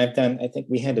and you know, and I've done. I think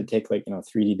we had to take like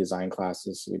 3D design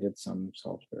classes, so we did some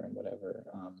software and whatever.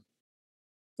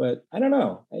 But I don't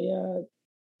know.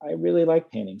 I really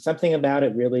like painting. Something about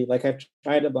it really, like I've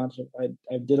tried a bunch of,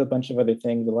 I did a bunch of other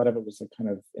things. A lot of it was like kind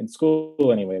of in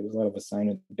school anyway. It was a lot of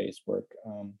assignment based work,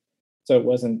 so it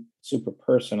wasn't super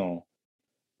personal.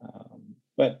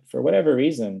 But for whatever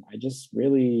reason, I just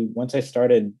really, once I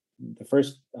started the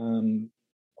first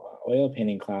oil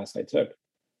painting class I took,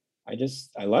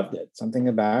 I loved it. Something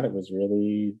about it was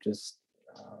really just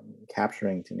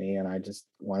capturing to me, and I just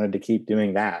wanted to keep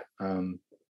doing that.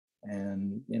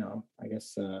 And you know, I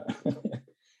guess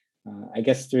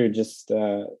through just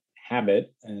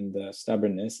habit and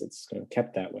stubbornness, it's kind of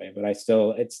kept that way. But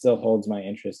it still holds my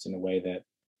interest in a way that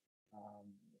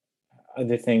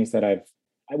other things that I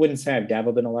wouldn't say I've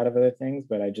dabbled in a lot of other things,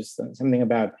 but I just something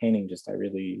about painting, just I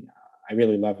really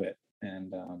love it.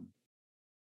 And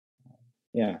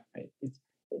yeah, it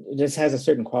just has a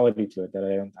certain quality to it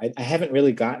that I haven't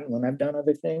really gotten when I've done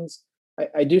other things.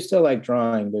 I do still like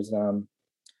drawing.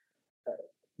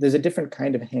 There's a different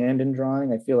kind of hand in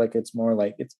drawing. I feel like it's more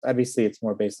like, it's obviously it's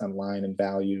more based on line and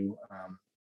value.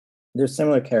 There's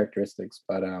similar characteristics,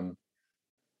 um,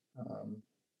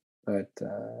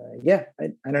 yeah,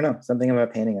 I don't know, something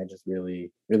about painting I just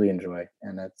really enjoy,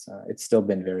 and it's still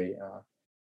been very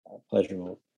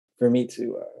pleasurable for me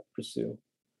to pursue.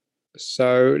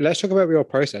 So let's talk about your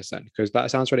process then, because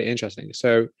that sounds really interesting.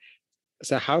 So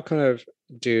how kind of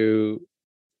do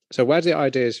so where do the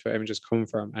ideas for images come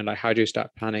from, and like how do you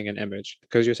start planning an image?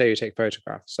 Because you say you take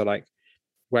photographs, so like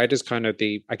where does kind of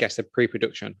the I guess the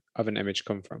pre-production of an image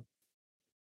come from?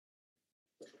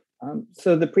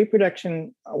 So the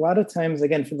pre-production, a lot of times,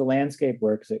 again, for the landscape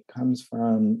works, it comes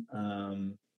from,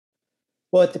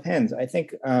 well, it depends. I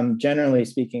think generally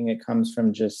speaking, it comes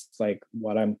from just like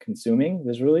what I'm consuming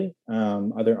visually,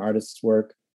 other artists'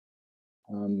 work,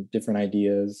 different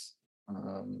ideas.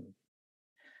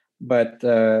 But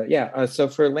yeah, so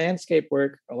for landscape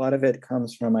work, a lot of it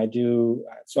comes from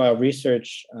so I'll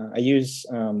research. I use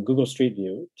Google Street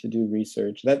View to do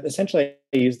research. That essentially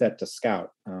I use that to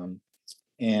scout.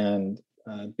 And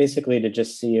basically to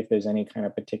just see if there's any kind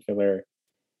of particular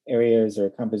areas or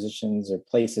compositions or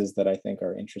places that I think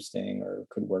are interesting or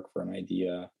could work for an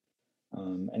idea.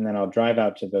 And then I'll drive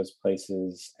out to those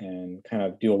places and kind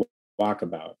of do a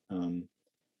walkabout,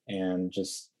 and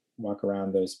just walk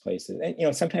around those places. And you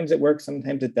know, sometimes it works,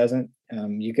 sometimes it doesn't.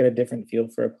 You get a different feel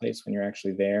for a place when you're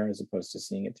actually there as opposed to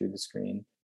seeing it through the screen.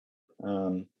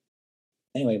 Um,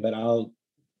 anyway, but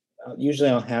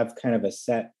usually I'll have kind of a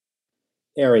set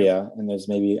area, and there's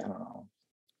maybe, I don't know,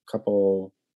 a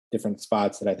couple different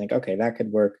spots that I think, okay, that could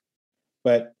work.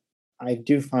 But I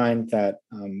do find that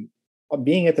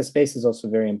being at the space is also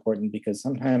very important, because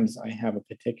sometimes I have a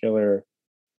particular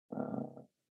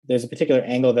there's a particular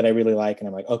angle that I really like, and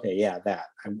I'm like, okay, yeah, that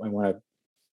I want to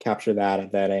capture that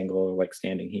at that angle, like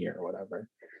standing here or whatever.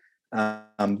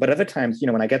 But other times, you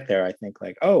know, when I get there, I think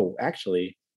like, oh,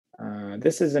 actually,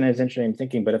 this isn't as interesting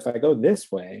thinking, but if I go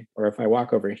this way, or if I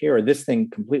walk over here, or this thing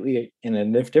completely in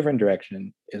a different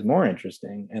direction is more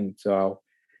interesting. And so I'll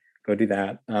go do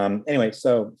that. Anyway,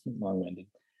 so long-winded.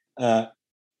 Uh,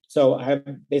 so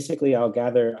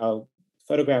I'll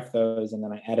photograph those, and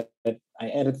then I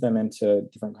edit them into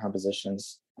different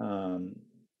compositions,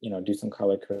 you know, do some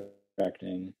color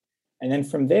correcting. And then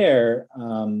from there,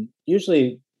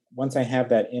 usually once I have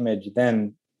that image,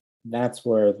 then that's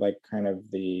where like kind of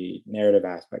the narrative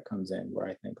aspect comes in, where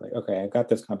I think like, okay, I've got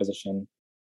this composition,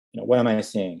 you know, what am I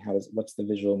seeing? What's the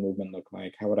visual movement look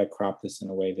like? How would I crop this in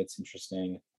a way that's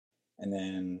interesting? And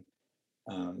then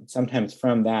sometimes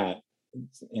from that,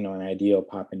 you know, an idea will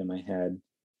pop into my head.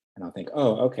 and I'll think,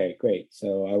 oh, okay, great.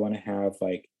 So I want to have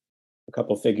like a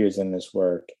couple figures in this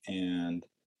work, and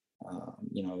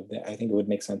I think it would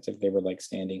make sense if they were like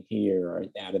standing here or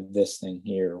added this thing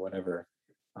here or whatever.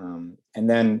 And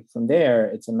then from there,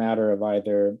 it's a matter of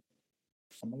either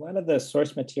a lot of the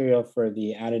source material for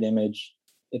the added image.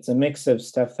 It's a mix of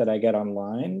stuff that I get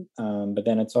online, but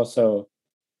then it's also,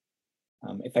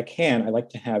 if I can, I like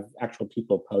to have actual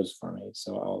people pose for me.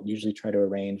 So I'll usually try to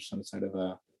arrange some sort of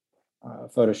a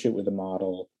photo shoot with a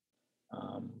model,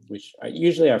 which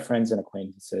usually are friends and Yeah, of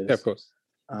acquaintances. course.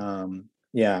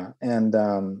 Yeah, and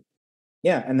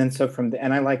then so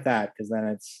and I like that because then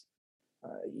it's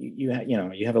you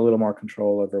have a little more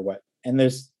control over what, and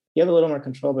you have a little more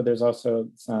control, but there's also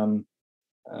some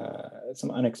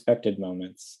unexpected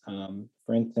moments.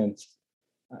 For instance,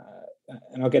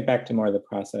 and I'll get back to more of the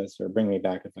process, or bring me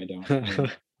back if I don't.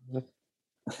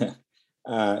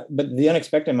 But the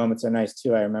unexpected moments are nice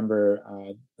too. I remember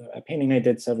a painting I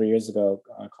did several years ago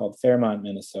called Fairmont,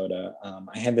 Minnesota.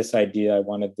 I had this idea. I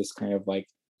wanted this kind of like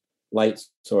light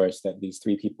source that these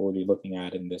three people would be looking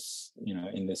at in this,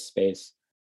 in this space.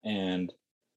 And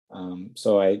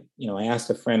so I asked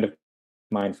a friend of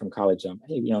mine from college,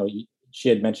 hey, she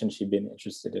had mentioned she'd been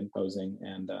interested in posing,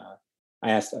 and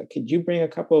I asked, could you bring a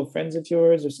couple of friends of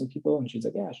yours or some people? And she's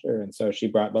like, yeah, sure. And so she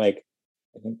brought like,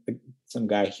 I think some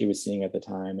guy she was seeing at the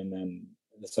time, and then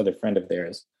this other friend of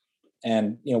theirs.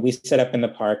 And we set up in the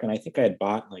park, and I think I had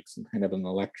bought like some kind of an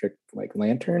electric like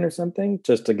lantern or something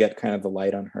just to get kind of the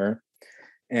light on her.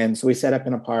 And so we set up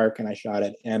in a park, and I shot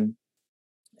it, and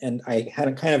I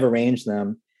had kind of arranged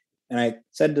them. And I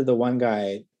said to the one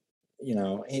guy,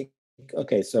 hey,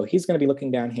 okay, so he's going to be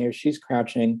looking down here. She's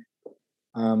crouching.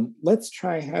 Let's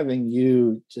try having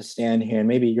you just stand here, and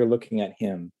maybe you're looking at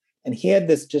him. And he had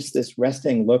this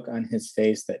resting look on his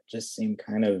face that just seemed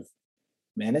kind of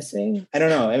menacing. I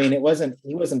don't know. I mean, he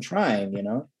wasn't trying,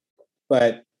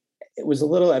 but it was a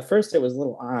little, at first it was a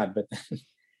little odd,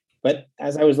 but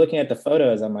as I was looking at the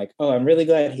photos, I'm like, oh, I'm really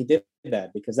glad he did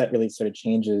that, because that really sort of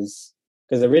changes.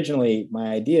 Because originally my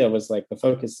idea was like the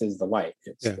focus is the light.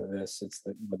 It's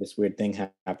this weird thing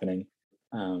happening,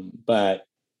 but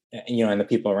and the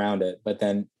people around it. But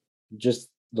then just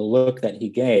the look that he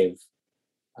gave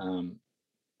um,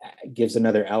 gives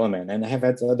another element. And I have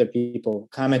had other people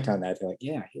comment on that. They're like,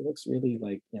 yeah, he looks really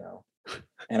like,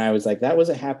 and I was like, that was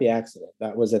a happy accident.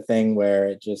 That was a thing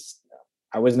where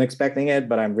I wasn't expecting it,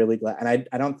 but I'm really glad. And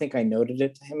I don't think I noted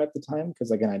it to him at the time,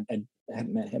 because again, I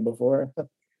hadn't met him before. But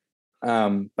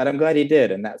I'm glad he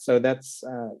did. And so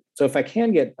if I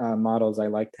can get models, I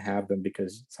like to have them,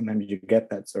 because sometimes you get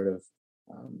that sort of,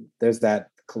 there's that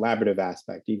collaborative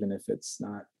aspect, even if it's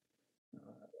not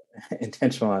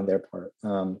intentional on their part.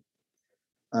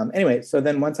 Anyway, so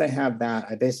then once I have that,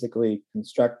 I basically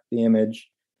construct the image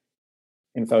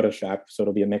in Photoshop. So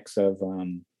it'll be a mix of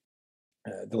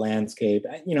the landscape,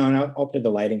 and I'll alter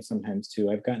the lighting sometimes too.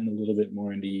 I've gotten a little bit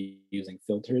more into using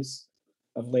filters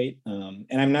of late, and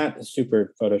I'm not a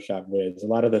super Photoshop whiz. A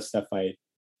lot of the stuff I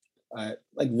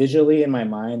like visually in my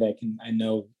mind, I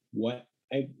know what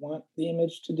I want the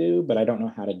image to do, but I don't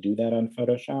know how to do that on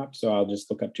Photoshop. So I'll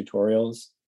just look up tutorials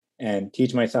and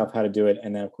teach myself how to do it,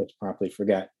 and then of course promptly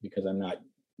forget, because I'm not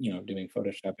doing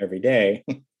Photoshop every day.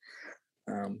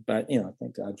 But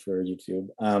thank God for YouTube.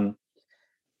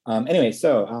 Anyway,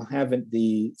 so I'll have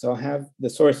the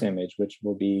source image, which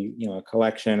will be a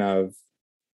collection of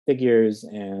figures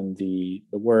and the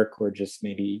work, or just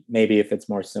maybe if it's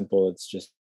more simple, it's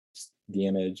just the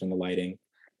image and the lighting.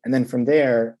 And then from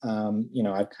there,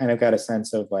 I've kind of got a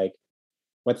sense of like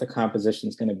what the composition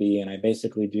is going to be, and I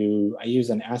use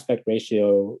an aspect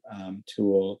ratio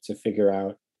tool to figure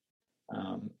out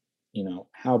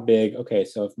how big. Okay,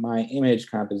 so if my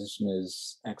image composition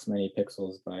is X many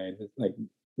pixels by like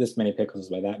this many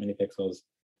pixels by that many pixels,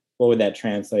 what would that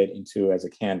translate into as a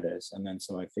canvas? And then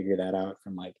so I figure that out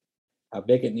from like how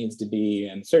big it needs to be.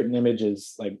 And certain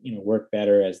images like work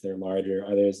better as they're larger.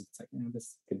 Others it's like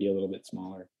this could be a little bit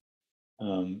smaller.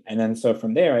 And then so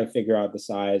from there I figure out the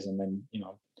size, and then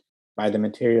buy the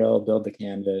material, build the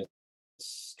canvas,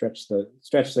 stretch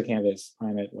the canvas,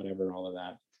 prime it, whatever, all of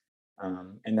that.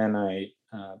 And then I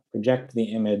project the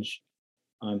image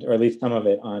on, or at least some of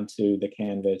it, onto the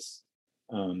canvas.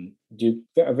 Do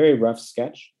a very rough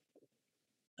sketch,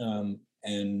 and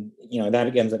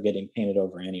that ends up getting painted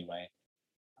over anyway.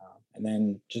 And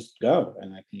then just go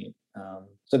and I paint.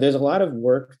 So there's a lot of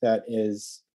work that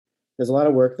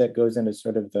goes into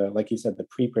sort of the, like you said, the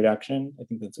pre-production. I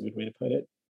think that's a good way to put it.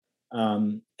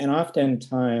 And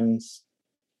oftentimes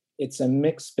it's a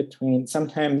mix between,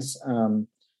 sometimes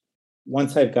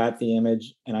once I've got the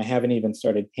image and I haven't even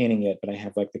started painting it, but I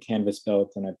have like the canvas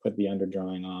built and I put the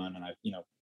underdrawing on and I've,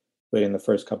 put in the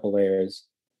first couple layers.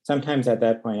 Sometimes at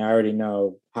that point, I already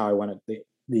know how I want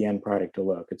the end product to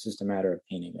look. It's just a matter of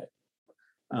painting it.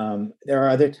 There are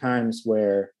other times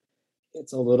where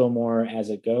it's a little more as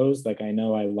it goes. Like I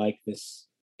know I like this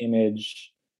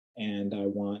image and I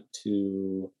want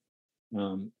to,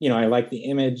 I like the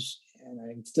image and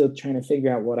I'm still trying to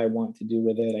figure out what I want to do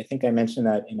with it. I think I mentioned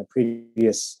that in a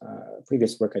previous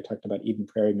work. I talked about Eden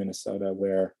Prairie, Minnesota,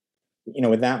 where,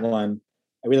 with that one,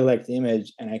 I really liked the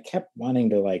image and I kept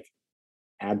wanting to like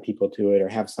add people to it or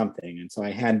have something. And so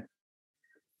I had,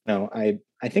 I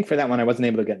think for that one, I wasn't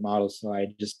able to get models. So I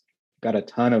just got a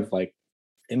ton of like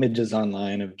images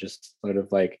online of just sort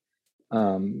of like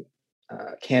um,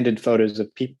 candid photos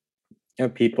of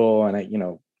people, and I,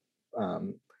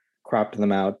 cropped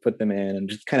them out, put them in, and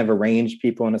just kind of arranged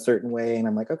people in a certain way. And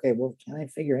I'm like, okay, well, can I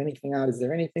figure anything out? Is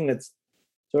there anything that's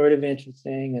sort of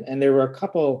interesting? And there were a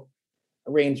couple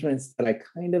arrangements that I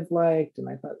kind of liked, and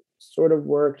I thought sort of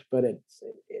worked, but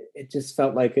it just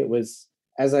felt like it was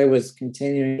as I was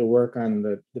continuing to work on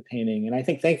the painting. And I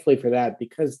think thankfully for that,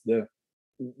 because the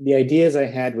ideas I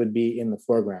had would be in the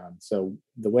foreground. So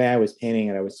the way I was painting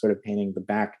it, I was sort of painting the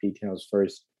back details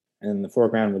first, and the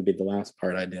foreground would be the last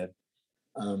part I did.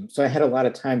 So I had a lot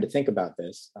of time to think about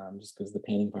this, just because the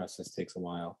painting process takes a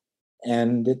while.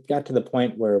 And it got to the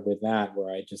point where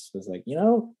I just was like,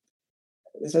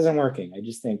 this isn't working.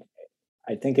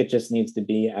 I think it just needs to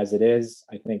be as it is.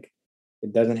 I think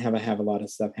it doesn't have a lot of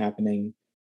stuff happening.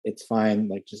 It's fine.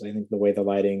 Like just I think the way the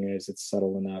lighting is, it's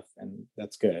subtle enough, and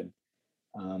that's good.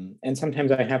 And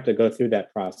sometimes I have to go through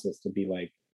that process to be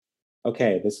like,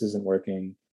 okay, this isn't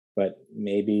working, but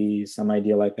maybe some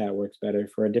idea like that works better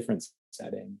for a different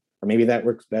setting, or maybe that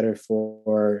works better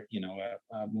for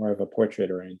a more of a portrait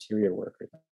or an interior work or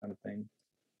something.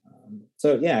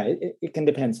 So yeah, it can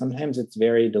depend. Sometimes it's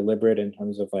very deliberate in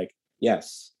terms of like,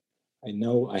 yes, I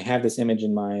know I have this image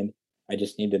in mind. I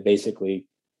just need to basically,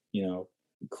 you know,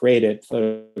 create it,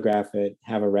 photograph it,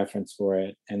 have a reference for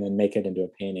it, and then make it into a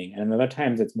painting. And other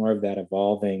times it's more of that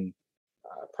evolving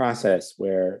process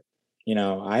where,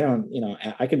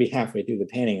 I could be halfway through the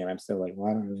painting and I'm still like, well,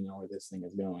 I don't really know where this thing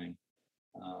is going.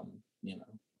 Um,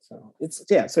 so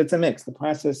so it's a mix. The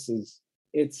process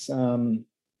it's um,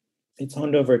 it's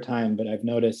honed over time, but I've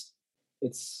noticed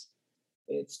it's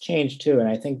it's changed too. And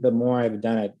I think the more I've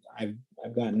done it, I've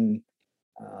gotten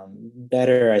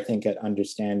better, I think, at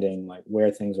understanding like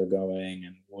where things are going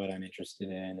and what I'm interested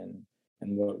in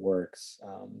and what works,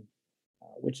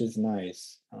 which is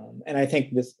nice. And I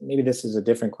think this is a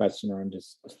different question, or I'm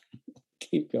just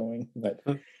keep going. But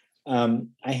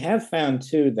I have found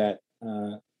too that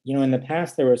in the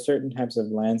past there were certain types of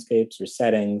landscapes or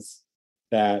settings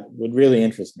that would really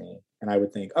interest me, and I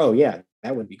would think, oh yeah,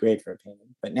 that would be great for a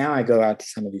painting. But now I go out to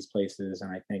some of these places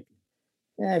and I think,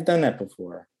 yeah, I've done that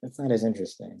before. That's not as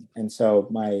interesting. And so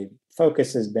my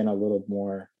focus has been a little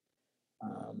more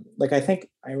like, I think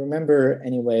I remember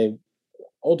anyway,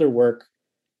 older work,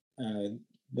 uh,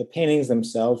 the paintings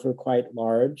themselves were quite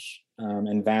large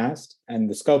and vast, and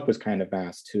the scope was kind of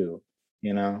vast too.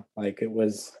 Like it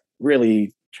was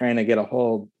really trying to get a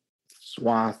whole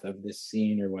swath of this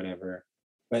scene or whatever.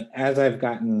 But as I've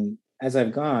gone,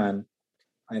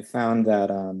 I found that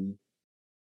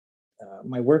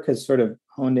my work has sort of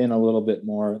honed in a little bit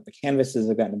more. The canvases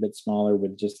have gotten a bit smaller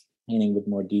with just painting with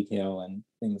more detail and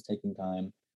things taking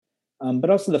time. But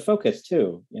also the focus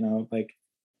too. Like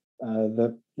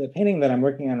the painting that I'm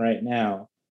working on right now.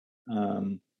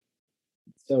 Um,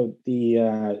 so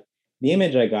the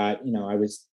image I got, I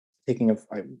was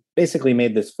I basically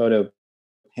made this photo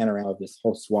panorama of this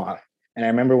whole swath. And I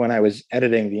remember when I was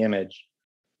editing the image,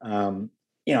 um,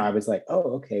 I was like,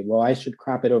 oh, okay, well, I should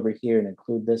crop it over here and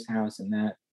include this house and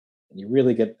that. And you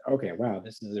really get, okay, wow,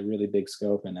 this is a really big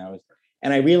scope. And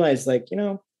I realized, like,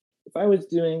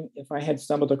 if I had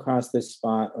stumbled across this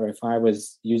spot, or if I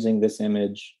was using this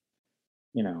image,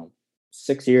 you know,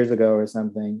 6 years ago or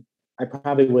something, I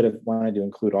probably would have wanted to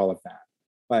include all of that.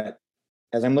 But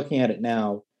as I'm looking at it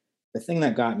now, the thing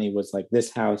that got me was like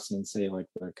this house and say like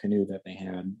the canoe that they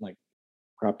had like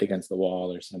propped against the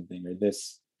wall or something, or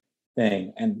this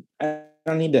thing. And I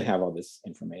don't need to have all this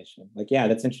information. Like, yeah,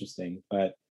 that's interesting,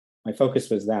 but my focus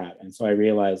was that. And so I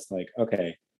realized like,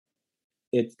 okay,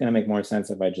 it's going to make more sense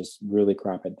if I just really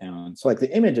crop it down. So like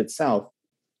the image itself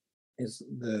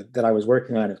that I was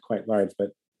working on is quite large,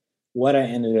 but what I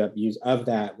ended up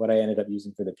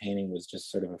using for the painting was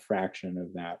just sort of a fraction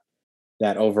of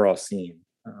that overall scene.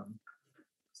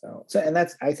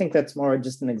 I think that's more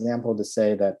just an example to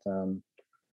say that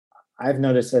I've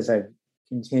noticed as I've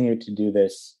continue to do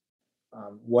this,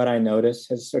 what I notice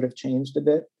has sort of changed a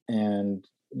bit, and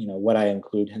what I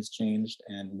include has changed,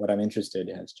 and what I'm interested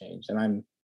in has changed. And I'm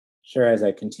sure as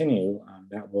I continue,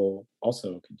 that will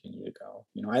also continue to go.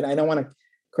 I don't want to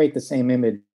create the same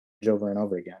image over and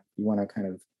over again. You want to kind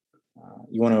of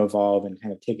you want to evolve and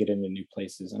kind of take it into new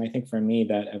places. And I think for me,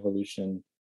 that evolution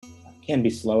can be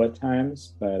slow at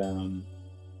times, but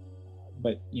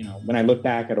when I look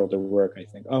back at older work, I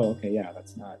think, oh, okay, yeah,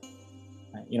 that's not.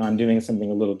 I'm doing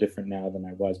something a little different now than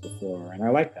I was before, and I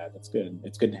like that. That's good.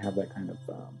 It's good to have that kind of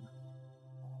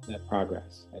that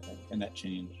progress, I think, and that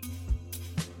change.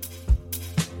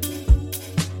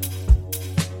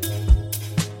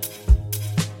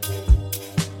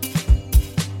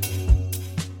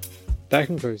 That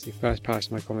concludes the first part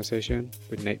of my conversation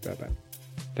with Nate Burbeck.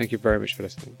 Thank you very much for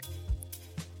listening.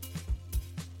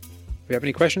 If you have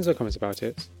any questions or comments about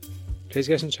it, please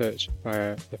get in touch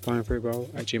via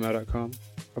theflyingfruitbowl@gmail.com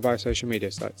or via social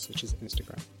media sites such as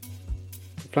Instagram.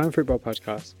 The Flying Fruit Bowl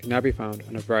podcast can now be found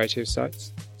on a variety of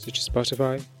sites such as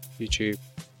Spotify, YouTube,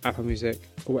 Apple Music,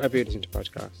 or wherever you listen to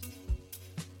podcasts.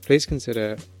 Please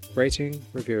consider rating,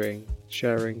 reviewing,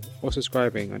 sharing, or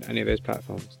subscribing on any of those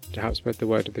platforms to help spread the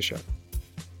word of the show.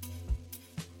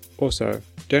 Also,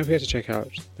 don't forget to check out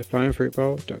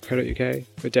theflyingfruitbowl.co.uk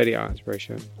for daily art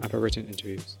inspiration and for written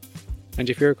interviews. And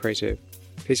if you're a creative,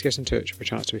 please get in touch for a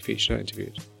chance to be featured or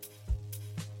interviewed.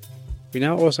 We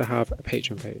now also have a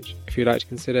Patreon page if you'd like to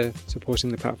consider supporting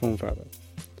the platform further.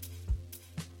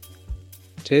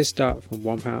 Tiers start from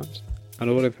 £1, and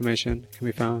all information can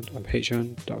be found on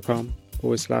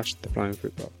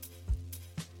patreon.com/theflyingfruitbowl.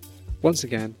 Once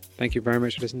again, thank you very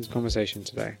much for listening to the conversation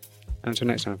today. And until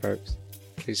next time, folks,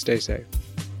 please stay safe.